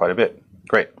 Quite a bit.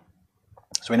 Great.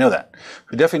 So we know that.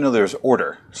 We definitely know there's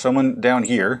order. Someone down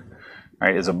here,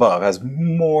 right, is above, has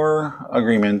more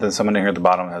agreement than someone down here at the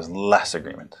bottom has less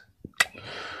agreement.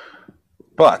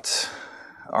 But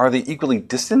are they equally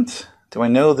distant? Do I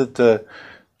know that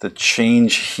the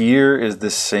change here is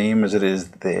the same as it is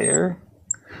there?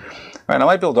 Right, I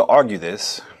might be able to argue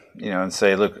this, and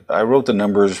say, look, I wrote the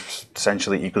numbers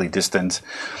essentially equally distant,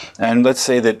 and let's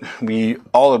say that we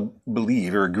all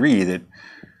believe or agree that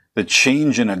the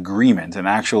change in agreement, an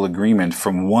actual agreement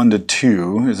from 1 to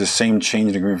 2 is the same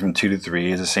change in agreement from 2 to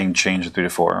 3 is the same change from 3 to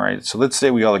 4, right? So let's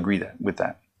say we all agree with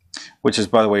that, which is,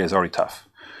 by the way, is already tough.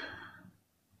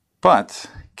 But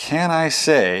can I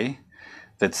say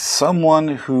that someone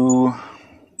who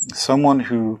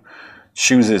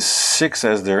chooses 6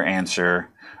 as their answer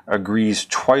agrees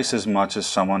twice as much as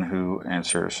someone who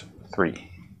answers 3?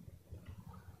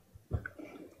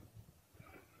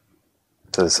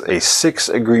 Does a 6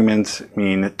 agreement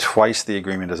mean twice the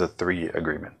agreement as a 3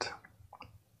 agreement?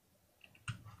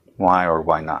 Why or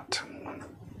why not?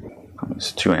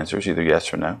 There's 2 answers, either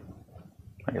yes or no.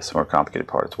 I guess the more complicated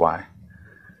part is why.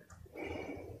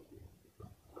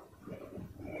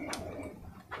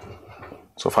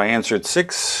 So if I answered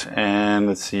 6, and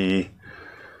let's see,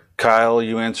 Kyle,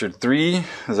 you answered 3,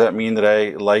 does that mean that I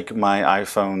like my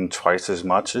iPhone twice as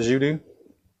much as you do?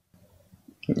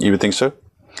 You would think so?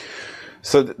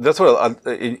 So that's what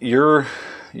your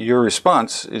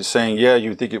response is saying. Yeah, you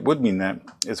would think it would mean that.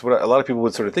 It's what a lot of people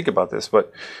would sort of think about this.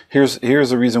 But here's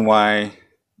the reason why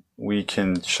we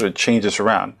can sort of change this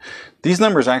around. These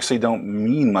numbers actually don't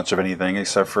mean much of anything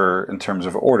except for in terms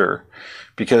of order,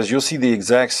 because you'll see the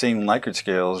exact same Likert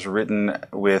scales written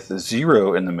with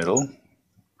 0 in the middle,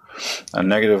 a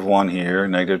 -1 here,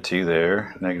 -2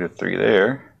 there, -3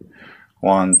 there,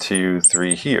 1, 2,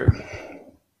 3 here.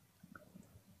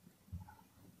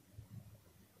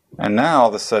 And now all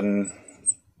of a sudden,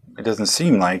 it doesn't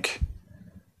seem like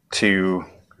 2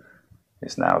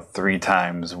 is now 3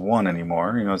 times 1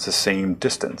 anymore. It's the same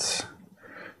distance.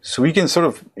 So we can sort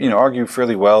of, argue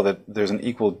fairly well that there's an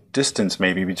equal distance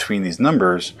maybe between these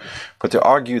numbers, but to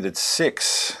argue that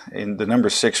 6, in the number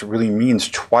 6 really means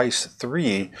twice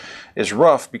 3 is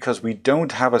rough because we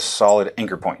don't have a solid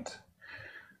anchor point.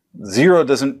 0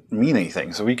 doesn't mean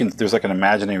anything. So there's like an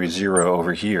imaginary 0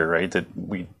 over here, right, that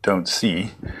we don't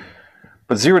see.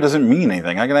 But 0 doesn't mean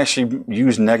anything. I can actually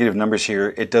use negative numbers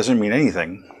here. It doesn't mean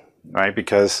anything, right,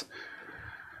 because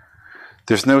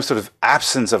there's no sort of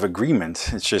absence of agreement.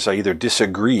 It's just I either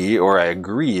disagree or I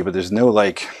agree, but there's no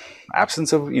like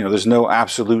absence of, there's no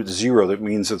absolute 0 that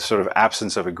means a sort of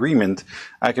absence of agreement.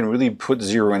 I can really put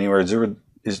 0 anywhere. 0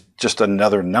 is just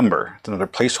another number. It's another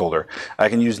placeholder. I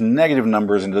can use negative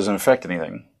numbers and it doesn't affect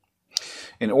anything.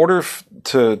 In order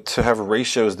to have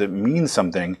ratios that mean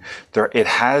something, it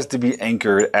has to be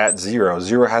anchored at 0.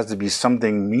 0 has to be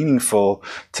something meaningful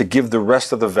to give the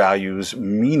rest of the values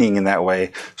meaning in that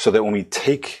way, so that when we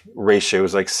take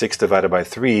ratios like 6 divided by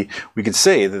 3, we could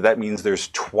say that that means there's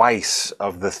twice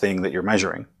of the thing that you're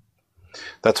measuring.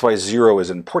 That's why 0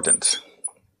 is important.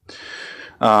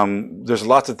 There's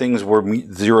lots of things where we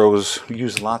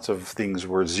use lots of things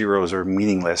where zeros are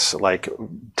meaningless, like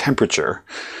temperature.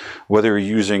 Whether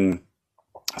you're using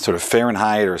sort of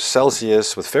Fahrenheit or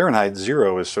Celsius, with Fahrenheit,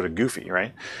 0 is sort of goofy,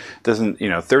 right? It doesn't,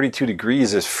 32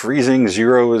 degrees is freezing,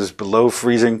 0 is below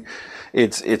freezing.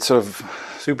 It's sort of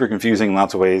super confusing in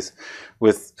lots of ways.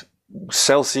 With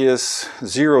Celsius,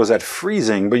 0 is at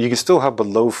freezing, but you can still have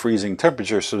below freezing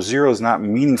temperature, so 0 is not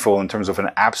meaningful in terms of an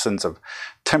absence of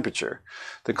temperature.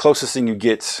 The closest thing you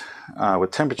get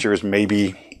with temperature is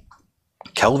maybe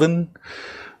Kelvin,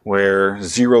 where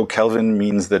 0 Kelvin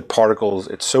means that particles,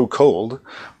 it's so cold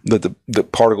that the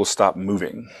particles stop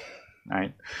moving,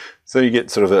 right? So you get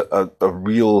sort of a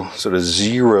real sort of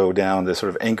 0 down that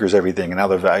sort of anchors everything, and now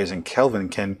the values in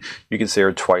Kelvin you can say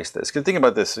are twice this. Because think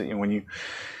about this,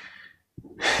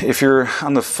 if you're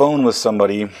on the phone with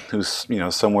somebody who's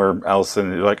somewhere else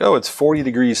and you're like, oh, it's 40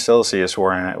 degrees Celsius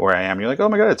where I am, you're like, oh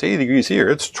my god, it's 80 degrees here,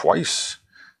 it's twice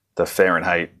the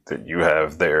Fahrenheit that you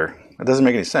have there. It doesn't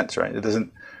make any sense, right? It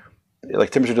doesn't,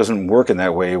 like, temperature doesn't work in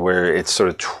that way where it's sort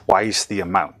of twice the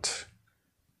amount.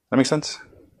 That makes sense?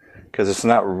 Because it's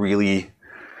not really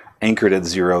anchored at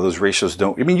 0. Those ratios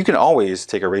don't, you can always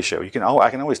take a ratio. I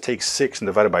can always take 6 and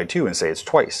divide it by 2 and say it's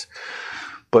twice.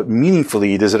 But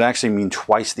meaningfully, does it actually mean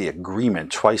twice the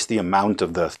agreement, twice the amount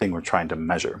of the thing we're trying to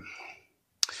measure?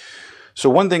 So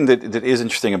one thing that is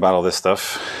interesting about all this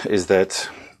stuff is that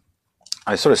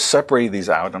I sort of separated these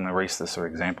out. I'm going to erase this sort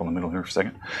of example in the middle here for a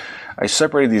second. I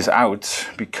separated these out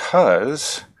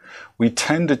because we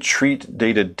tend to treat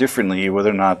data differently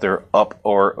whether or not they're up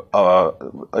or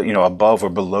above or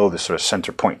below the sort of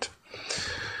center point.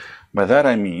 By that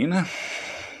I mean,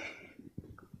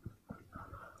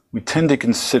 we tend to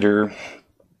consider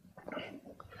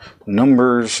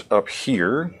numbers up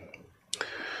here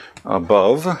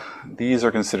above. These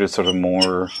are considered sort of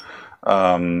more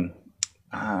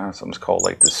something's called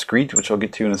like discrete, which I'll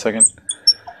get to in a second.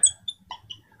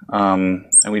 And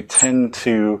we tend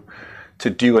to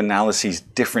do analyses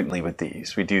differently with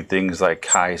these. We do things like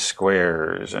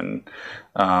chi-squares and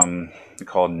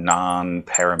called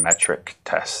non-parametric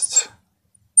tests.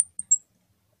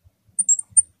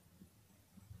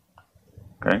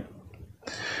 Okay.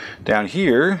 Down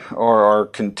here are our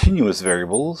continuous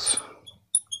variables.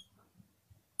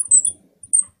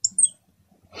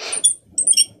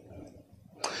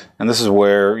 And this is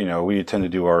where, we tend to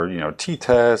do our,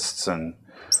 t-tests and,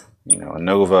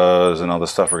 ANOVAs and all the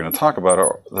stuff we're going to talk about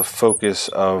are the focus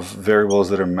of variables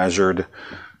that are measured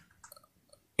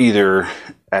either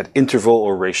at interval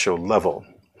or ratio level.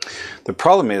 The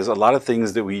problem is a lot of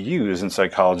things that we use in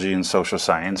psychology and social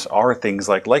science are things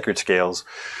like Likert scales,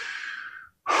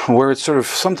 where it's sort of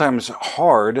sometimes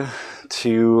hard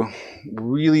to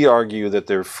really argue that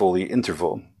they're fully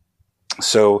interval.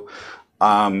 So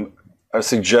I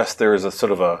suggest there is a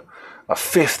sort of a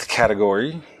fifth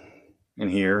category in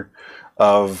here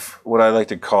of what I like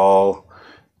to call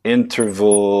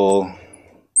interval-ish,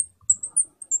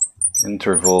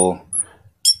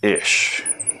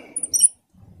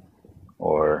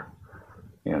 or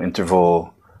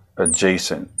interval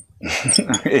adjacent,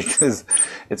 because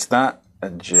it's not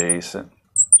adjacent.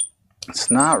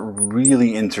 It's not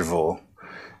really interval,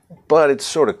 but it's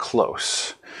sort of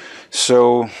close.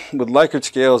 So with Likert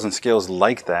scales and scales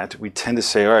like that, we tend to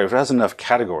say, all right, if it has enough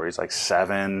categories, like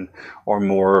 7 or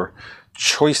more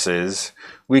choices,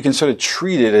 we can sort of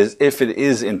treat it as if it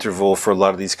is interval for a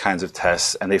lot of these kinds of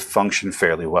tests, and they function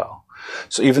fairly well.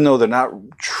 So even though they're not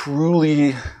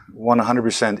truly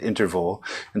 100% interval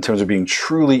in terms of being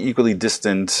truly equally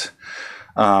distant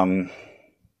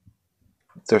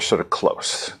they're sort of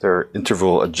close. They're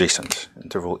interval adjacent,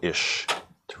 interval-ish,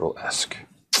 interval-esque.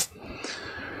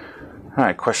 All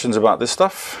right, questions about this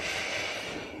stuff?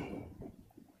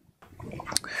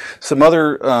 Some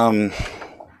other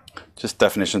just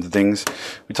definitions of things.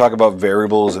 We talk about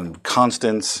variables and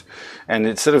constants, and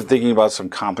instead of thinking about some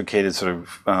complicated sort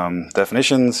of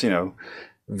definitions, you know,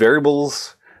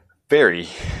 variables vary.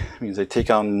 It means they take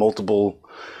on multiple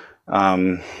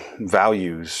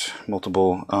values,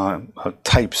 multiple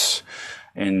types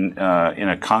in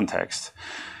a context.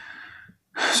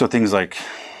 So things like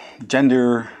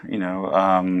gender, you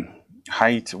know,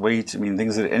 height, weight, I mean,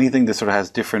 anything that sort of has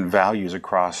different values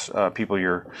across people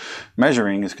you're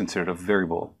measuring is considered a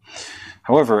variable.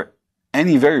 However,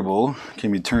 any variable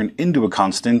can be turned into a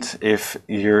constant if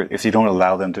you don't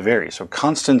allow them to vary. So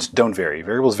constants don't vary.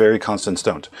 Variables vary, constants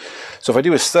don't. So if I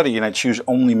do a study and I choose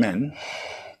only men,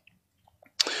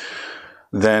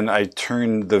 then I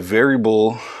turn the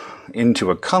variable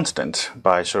into a constant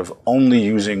by sort of only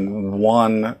using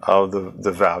one of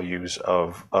the values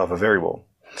of a variable.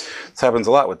 This happens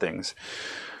a lot with things.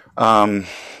 You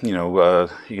know,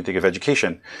 you can think of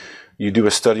education. You do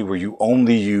a study where you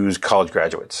only use college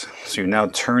graduates. So you now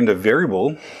turn the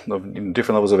variable of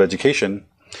different levels of education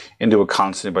into a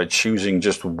constant by choosing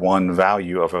just one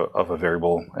value of a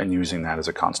variable and using that as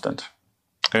a constant.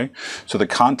 Okay, so the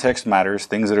context matters.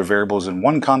 Things that are variables in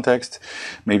one context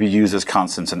may be used as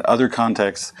constants in other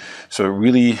contexts. So it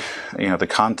really, you know, the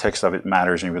context of it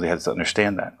matters, and you really have to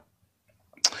understand that.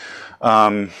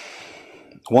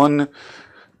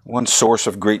 One source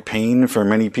of great pain for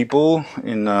many people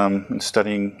in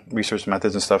studying research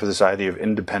methods and stuff is this idea of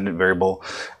independent variable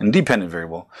and dependent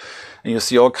variable. And you'll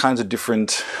see all kinds of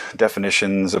different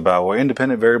definitions about where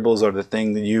independent variables are the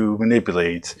thing that you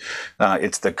manipulate.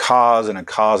 It's the cause and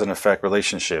effect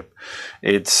relationship.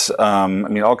 It's, I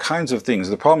mean, all kinds of things.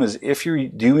 The problem is if you're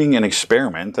doing an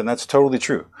experiment, and that's totally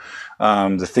true,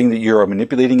 the thing that you're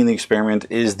manipulating in the experiment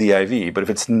is the IV. But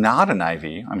if it's not an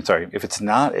IV, I'm sorry, if it's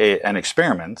not an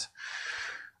experiment,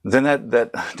 then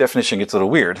that definition gets a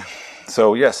little weird.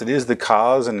 So yes, it is the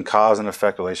cause and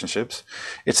effect relationships.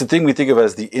 It's the thing we think of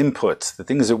as the inputs, the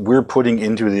things that we're putting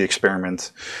into the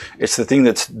experiment. It's the thing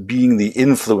that's being the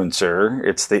influencer.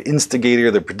 It's the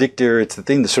instigator, the predictor. It's the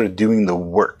thing that's sort of doing the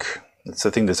work. It's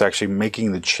the thing that's actually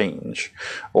making the change,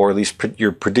 or at least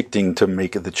you're predicting to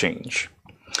make the change.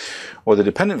 Or the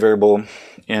dependent variable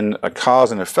in a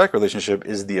cause and effect relationship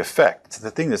is the effect. It's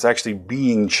the thing that's actually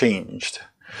being changed.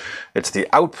 It's the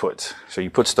output. So you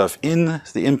put stuff in,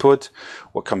 it's the input.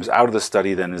 What comes out of the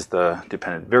study then is the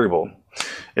dependent variable.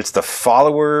 It's the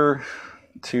follower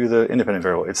to the independent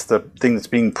variable. It's the thing that's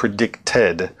being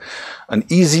predicted. An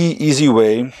easy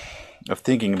way of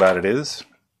thinking about it is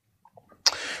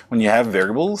when you have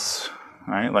variables,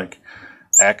 right, like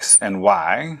x and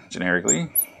y generically,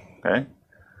 okay?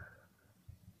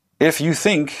 If you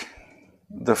think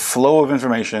the flow of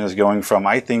information is going from,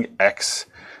 I think x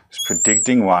is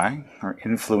predicting y, or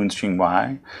influencing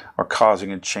y, or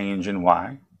causing a change in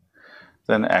y,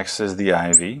 then x is the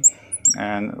IV,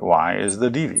 and y is the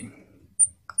dV.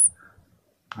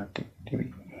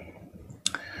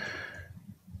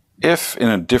 If in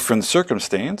a different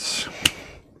circumstance,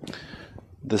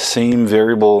 the same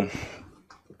variable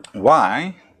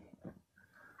y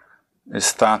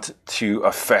is thought to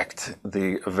affect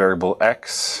the variable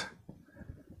x,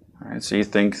 right? So you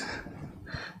think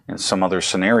in some other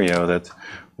scenario that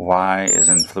y is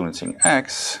influencing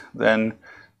x, then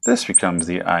this becomes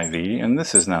the IV, and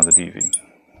this is now the dV.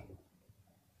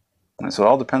 And so it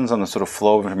all depends on the sort of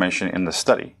flow of information in the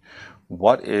study.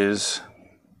 What is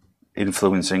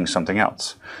influencing something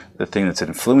else? The thing that's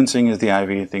influencing is the IV,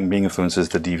 the thing being influenced is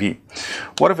the dV.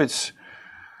 What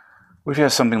if you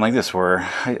have something like this, where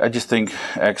I just think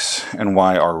x and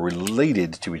y are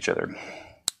related to each other?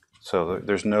 So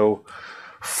there's no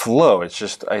flow. It's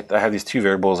just I have these two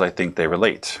variables, I think they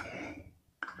relate.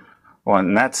 Well,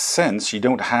 in that sense, you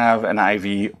don't have an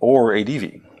IV or a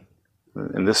dV.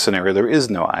 In this scenario, there is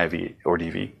no IV or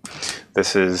dV.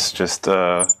 This is just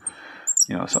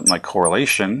you know, something like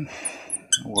correlation,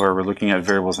 where we're looking at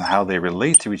variables and how they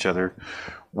relate to each other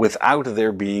without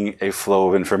there being a flow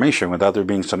of information, without there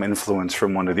being some influence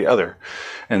from one to the other.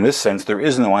 In this sense, there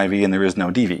is no IV and there is no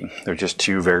dV. They're just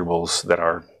two variables that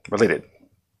are related.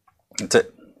 That's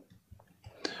it.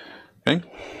 Okay?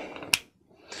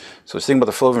 So let's think about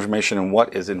the flow of information and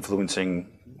what is influencing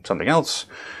something else.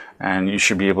 And you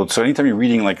should be able to, so anytime you're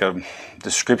reading like a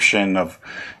description of,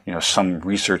 you know, some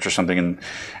research or something,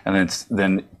 and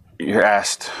then you're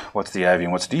asked what's the IV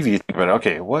and what's dV, you think about,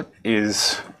 okay, what's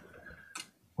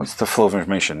the flow of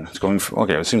information? It's going from,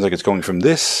 okay, it seems like it's going from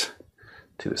this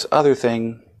to this other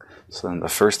thing. So then the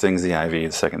first thing is the IV,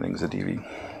 the second thing is the DV.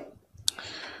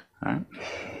 All right.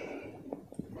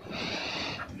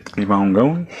 Keep on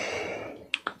going.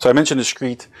 So I mentioned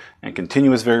discrete and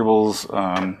continuous variables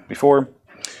before.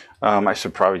 I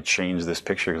should probably change this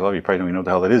picture because a lot of you probably don't even know what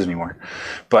the hell that is anymore.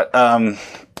 But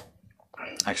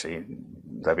actually,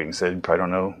 that being said, you probably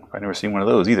don't know. I've never seen one of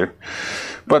those either.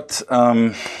 But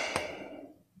I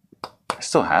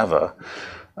still have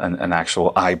an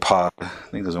actual iPod. I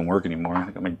think it doesn't work anymore.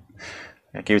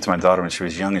 I gave it to my daughter when she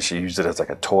was young and she used it as like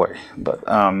a toy. But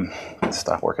it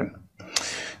stopped working.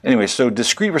 Anyway, so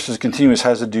discrete versus continuous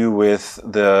has to do with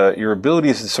your ability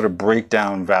to sort of break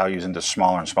down values into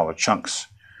smaller and smaller chunks.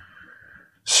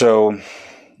 So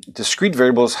discrete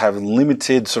variables have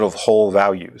limited sort of whole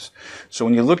values. So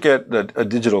when you look at a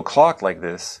digital clock like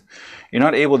this, you're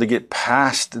not able to get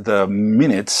past the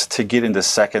minutes to get into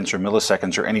seconds or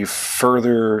milliseconds or any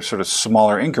further sort of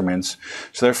smaller increments.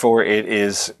 So therefore, it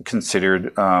is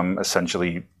considered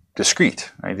essentially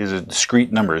discrete. Right? These are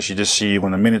discrete numbers. You just see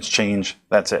when the minutes change,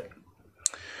 that's it.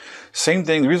 Same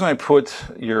thing. The reason I put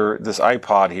this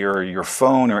iPod here or your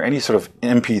phone or any sort of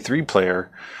MP3 player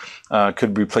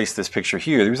could replace this picture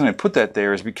here. The reason I put that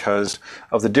there is because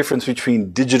of the difference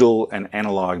between digital and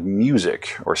analog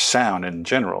music or sound in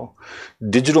general.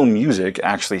 Digital music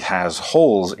actually has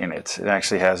holes in it. It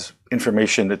actually has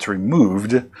information that's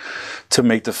removed to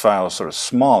make the file sort of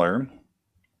smaller.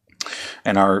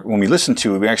 And when we listen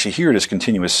to it, we actually hear it as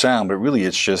continuous sound, but really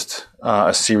it's just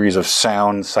a series of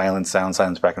sound, silence,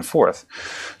 back and forth.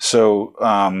 So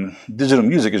digital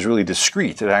music is really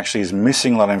discrete. It actually is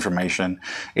missing a lot of information.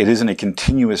 It isn't a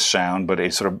continuous sound, but a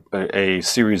sort of a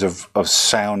series of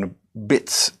sound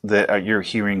bits that you're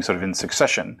hearing sort of in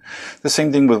succession. The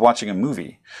same thing with watching a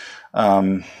movie.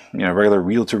 Regular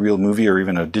reel-to-reel movie or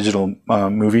even a digital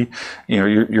movie,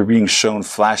 you're being shown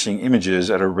flashing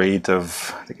images at a rate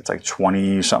of, I think it's like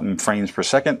 20-something frames per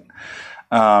second.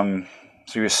 So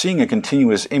you're seeing a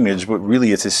continuous image, but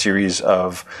really it's a series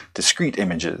of discrete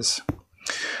images.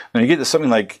 Now you get to something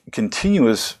like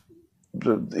continuous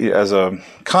as a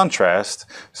contrast.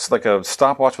 It's like a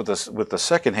stopwatch with the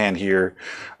second hand here,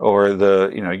 or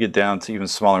you get down to even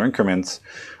smaller increments.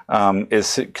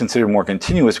 Is considered more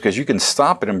continuous because you can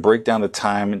stop it and break down the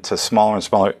time into smaller and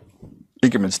smaller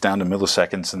increments down to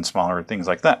milliseconds and smaller things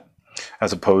like that,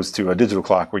 as opposed to a digital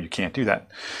clock where you can't do that.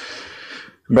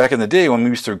 Back in the day when we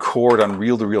used to record on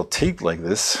reel-to-reel tape like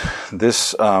this is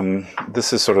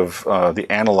sort of the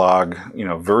analog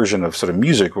version of sort of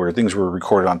music where things were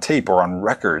recorded on tape or on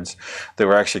records that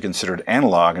were actually considered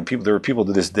analog. And there were people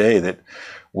to this day that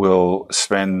will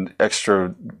spend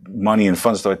extra money and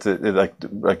funds like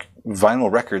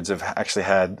vinyl records have actually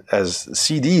had, as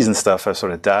CDs and stuff have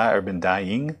sort of been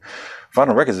dying.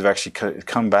 Vinyl records have actually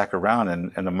come back around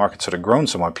and the market's sort of grown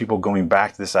somewhat. People going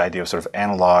back to this idea of sort of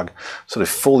analog, sort of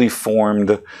fully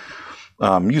formed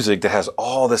music that has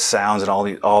all the sounds and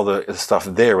all the stuff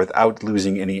there without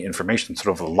losing any information,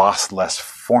 sort of a lossless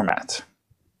format.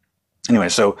 Anyway,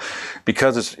 so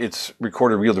because it's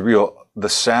recorded reel-to-reel, the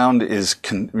sound is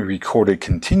recorded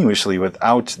continuously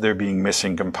without there being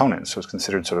missing components. So it's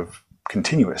considered sort of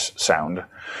continuous sound.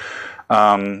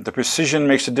 The precision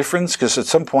makes a difference because at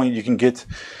some point you can get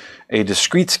a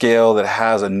discrete scale that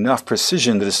has enough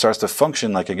precision that it starts to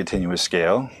function like a continuous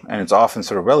scale. And it's often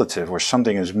sort of relative, where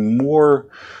something is more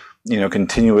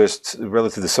continuous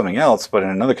relative to something else, but in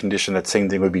another condition, that same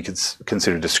thing would be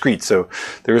considered discrete. So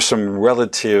there is some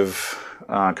relative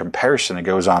comparison that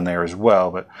goes on there as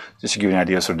well, but just to give you an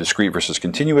idea of sort of discrete versus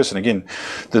continuous. And again,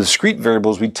 the discrete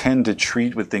variables we tend to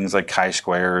treat with things like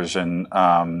chi-squares and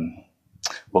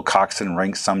Wilcoxon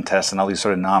rank sum tests and all these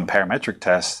sort of non-parametric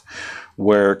tests,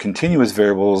 where continuous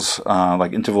variables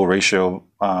like interval ratio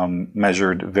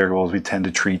measured variables we tend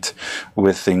to treat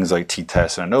with things like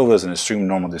t-tests and ANOVAs and assumed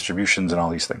normal distributions and all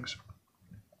these things.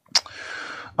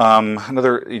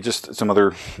 Just some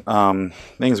other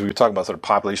things we were talking about, sort of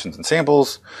populations and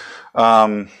samples.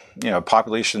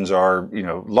 Populations are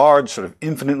large, sort of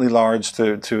infinitely large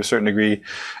to a certain degree,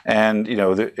 and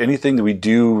anything that we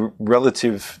do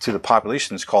relative to the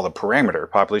population is called a parameter,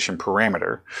 population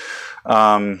parameter.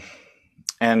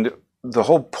 And the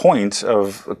whole point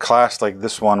of a class like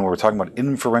this one, where we're talking about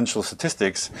inferential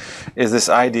statistics, is this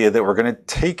idea that we're going to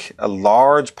take a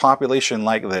large population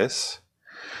like this.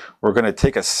 We're going to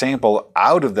take a sample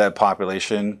out of that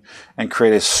population and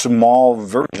create a small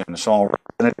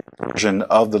representative version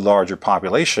of the larger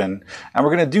population, and we're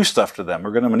going to do stuff to them.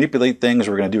 We're going to manipulate things.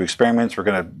 We're going to do experiments. We're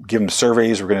going to give them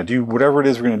surveys. We're going to do whatever it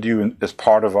is we're going to do as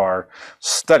part of our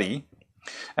study.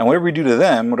 And whatever we do to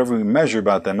them, whatever we measure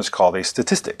about them, is called a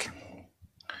statistic.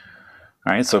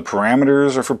 All right, so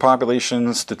parameters are for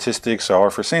populations, statistics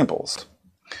are for samples.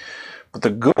 But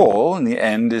the goal in the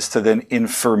end is to then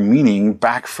infer meaning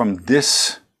back from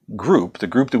this group, the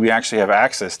group that we actually have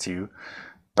access to,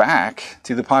 back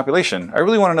to the population. I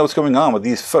really want to know what's going on with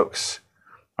these folks.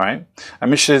 All right, I'm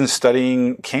interested in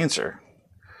studying cancer.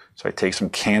 So I take some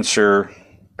cancer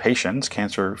patients,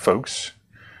 cancer folks,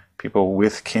 people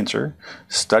with cancer,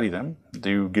 study them,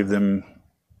 give them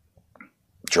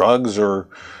drugs or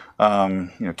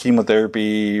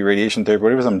chemotherapy, radiation therapy,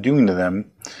 whatever I'm doing to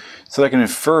them, so that I can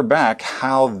infer back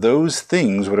how those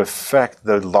things would affect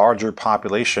the larger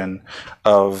population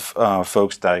of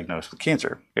folks diagnosed with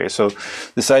cancer. Okay, so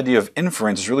this idea of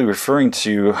inference is really referring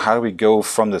to how do we go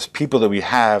from this people that we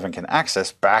have and can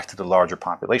access back to the larger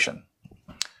population.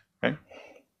 Okay.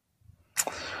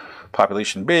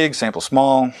 Population big, sample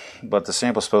small, but the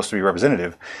sample is supposed to be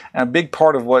representative. And a big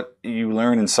part of what you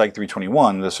learn in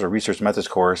Psych321, the sort of research methods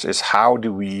course, is how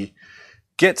do we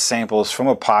get samples from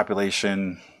a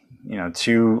population,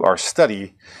 to our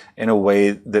study in a way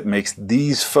that makes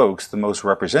these folks the most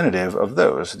representative of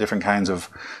those. Different kinds of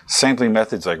sampling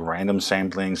methods like random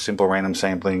sampling, simple random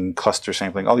sampling, cluster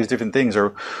sampling, all these different things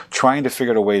are trying to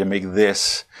figure out a way to make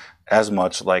this as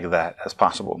much like that as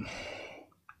possible.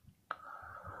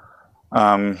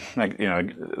 I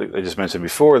just mentioned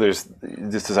before, there's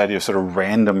this idea of sort of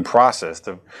random process,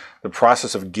 the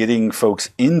process of getting folks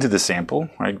into the sample,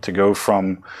 right? To go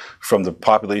from the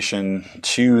population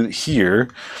to here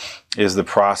is the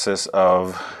process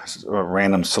of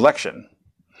random selection.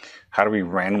 How do we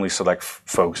randomly select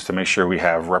folks to make sure we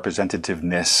have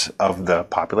representativeness of the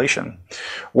population?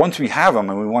 Once we have them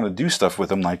and we want to do stuff with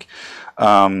them, like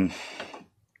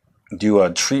do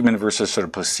a treatment versus sort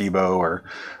of placebo or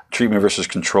treatment versus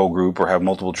control group, or have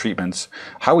multiple treatments,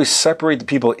 how we separate the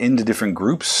people into different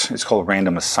groups is called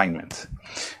random assignment.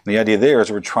 And the idea there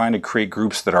is we're trying to create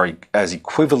groups that are as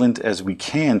equivalent as we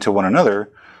can to one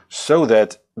another, so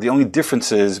that the only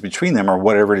differences between them are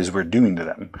whatever it is we're doing to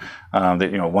them.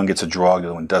 One gets a drug, the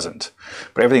other one doesn't.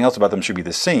 But everything else about them should be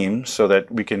the same, so that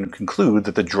we can conclude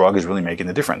that the drug is really making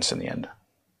the difference in the end.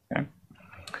 Okay?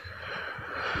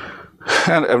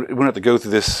 And we don't have to go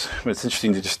through this, but it's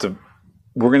interesting to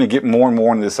we're going to get more and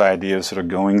more into this idea of sort of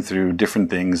going through different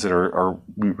things that are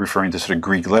referring to sort of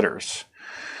Greek letters,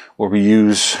 where we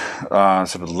use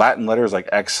sort of Latin letters like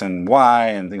X and Y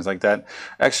and things like that.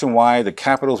 X and Y, the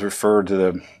capitals refer to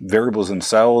the variables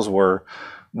themselves, where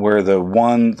the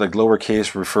one, like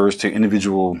lowercase, refers to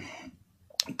individual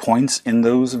points in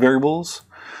those variables.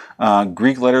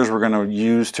 Greek letters we're going to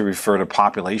use to refer to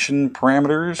population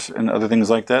parameters and other things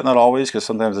like that. Not always, because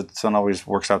sometimes it not always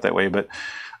works out that way, but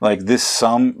like this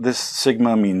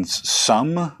sigma means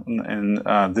sum,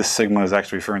 and this sigma is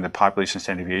actually referring to population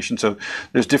standard deviation. So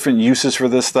there's different uses for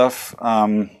this stuff,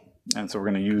 and so we're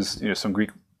going to use some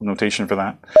Greek notation for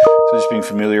that. So just being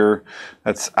familiar,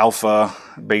 that's alpha,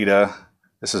 beta.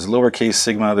 This is lowercase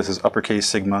sigma. This is uppercase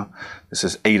sigma. This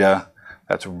is eta.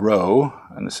 That's rho,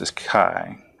 and this is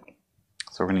chi.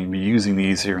 So we're going to be using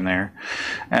these here and there.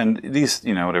 And these,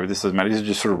 whatever, this doesn't matter. These are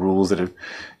just sort of rules that have, if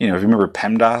you remember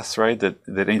PEMDAS, right? That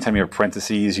anytime you have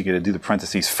parentheses, you got to do the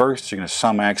parentheses first. You're going to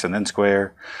sum x and then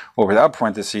square. Or without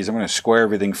parentheses, I'm going to square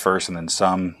everything first and then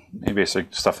sum.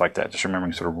 Basic stuff like that. Just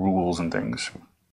remembering sort of rules and things.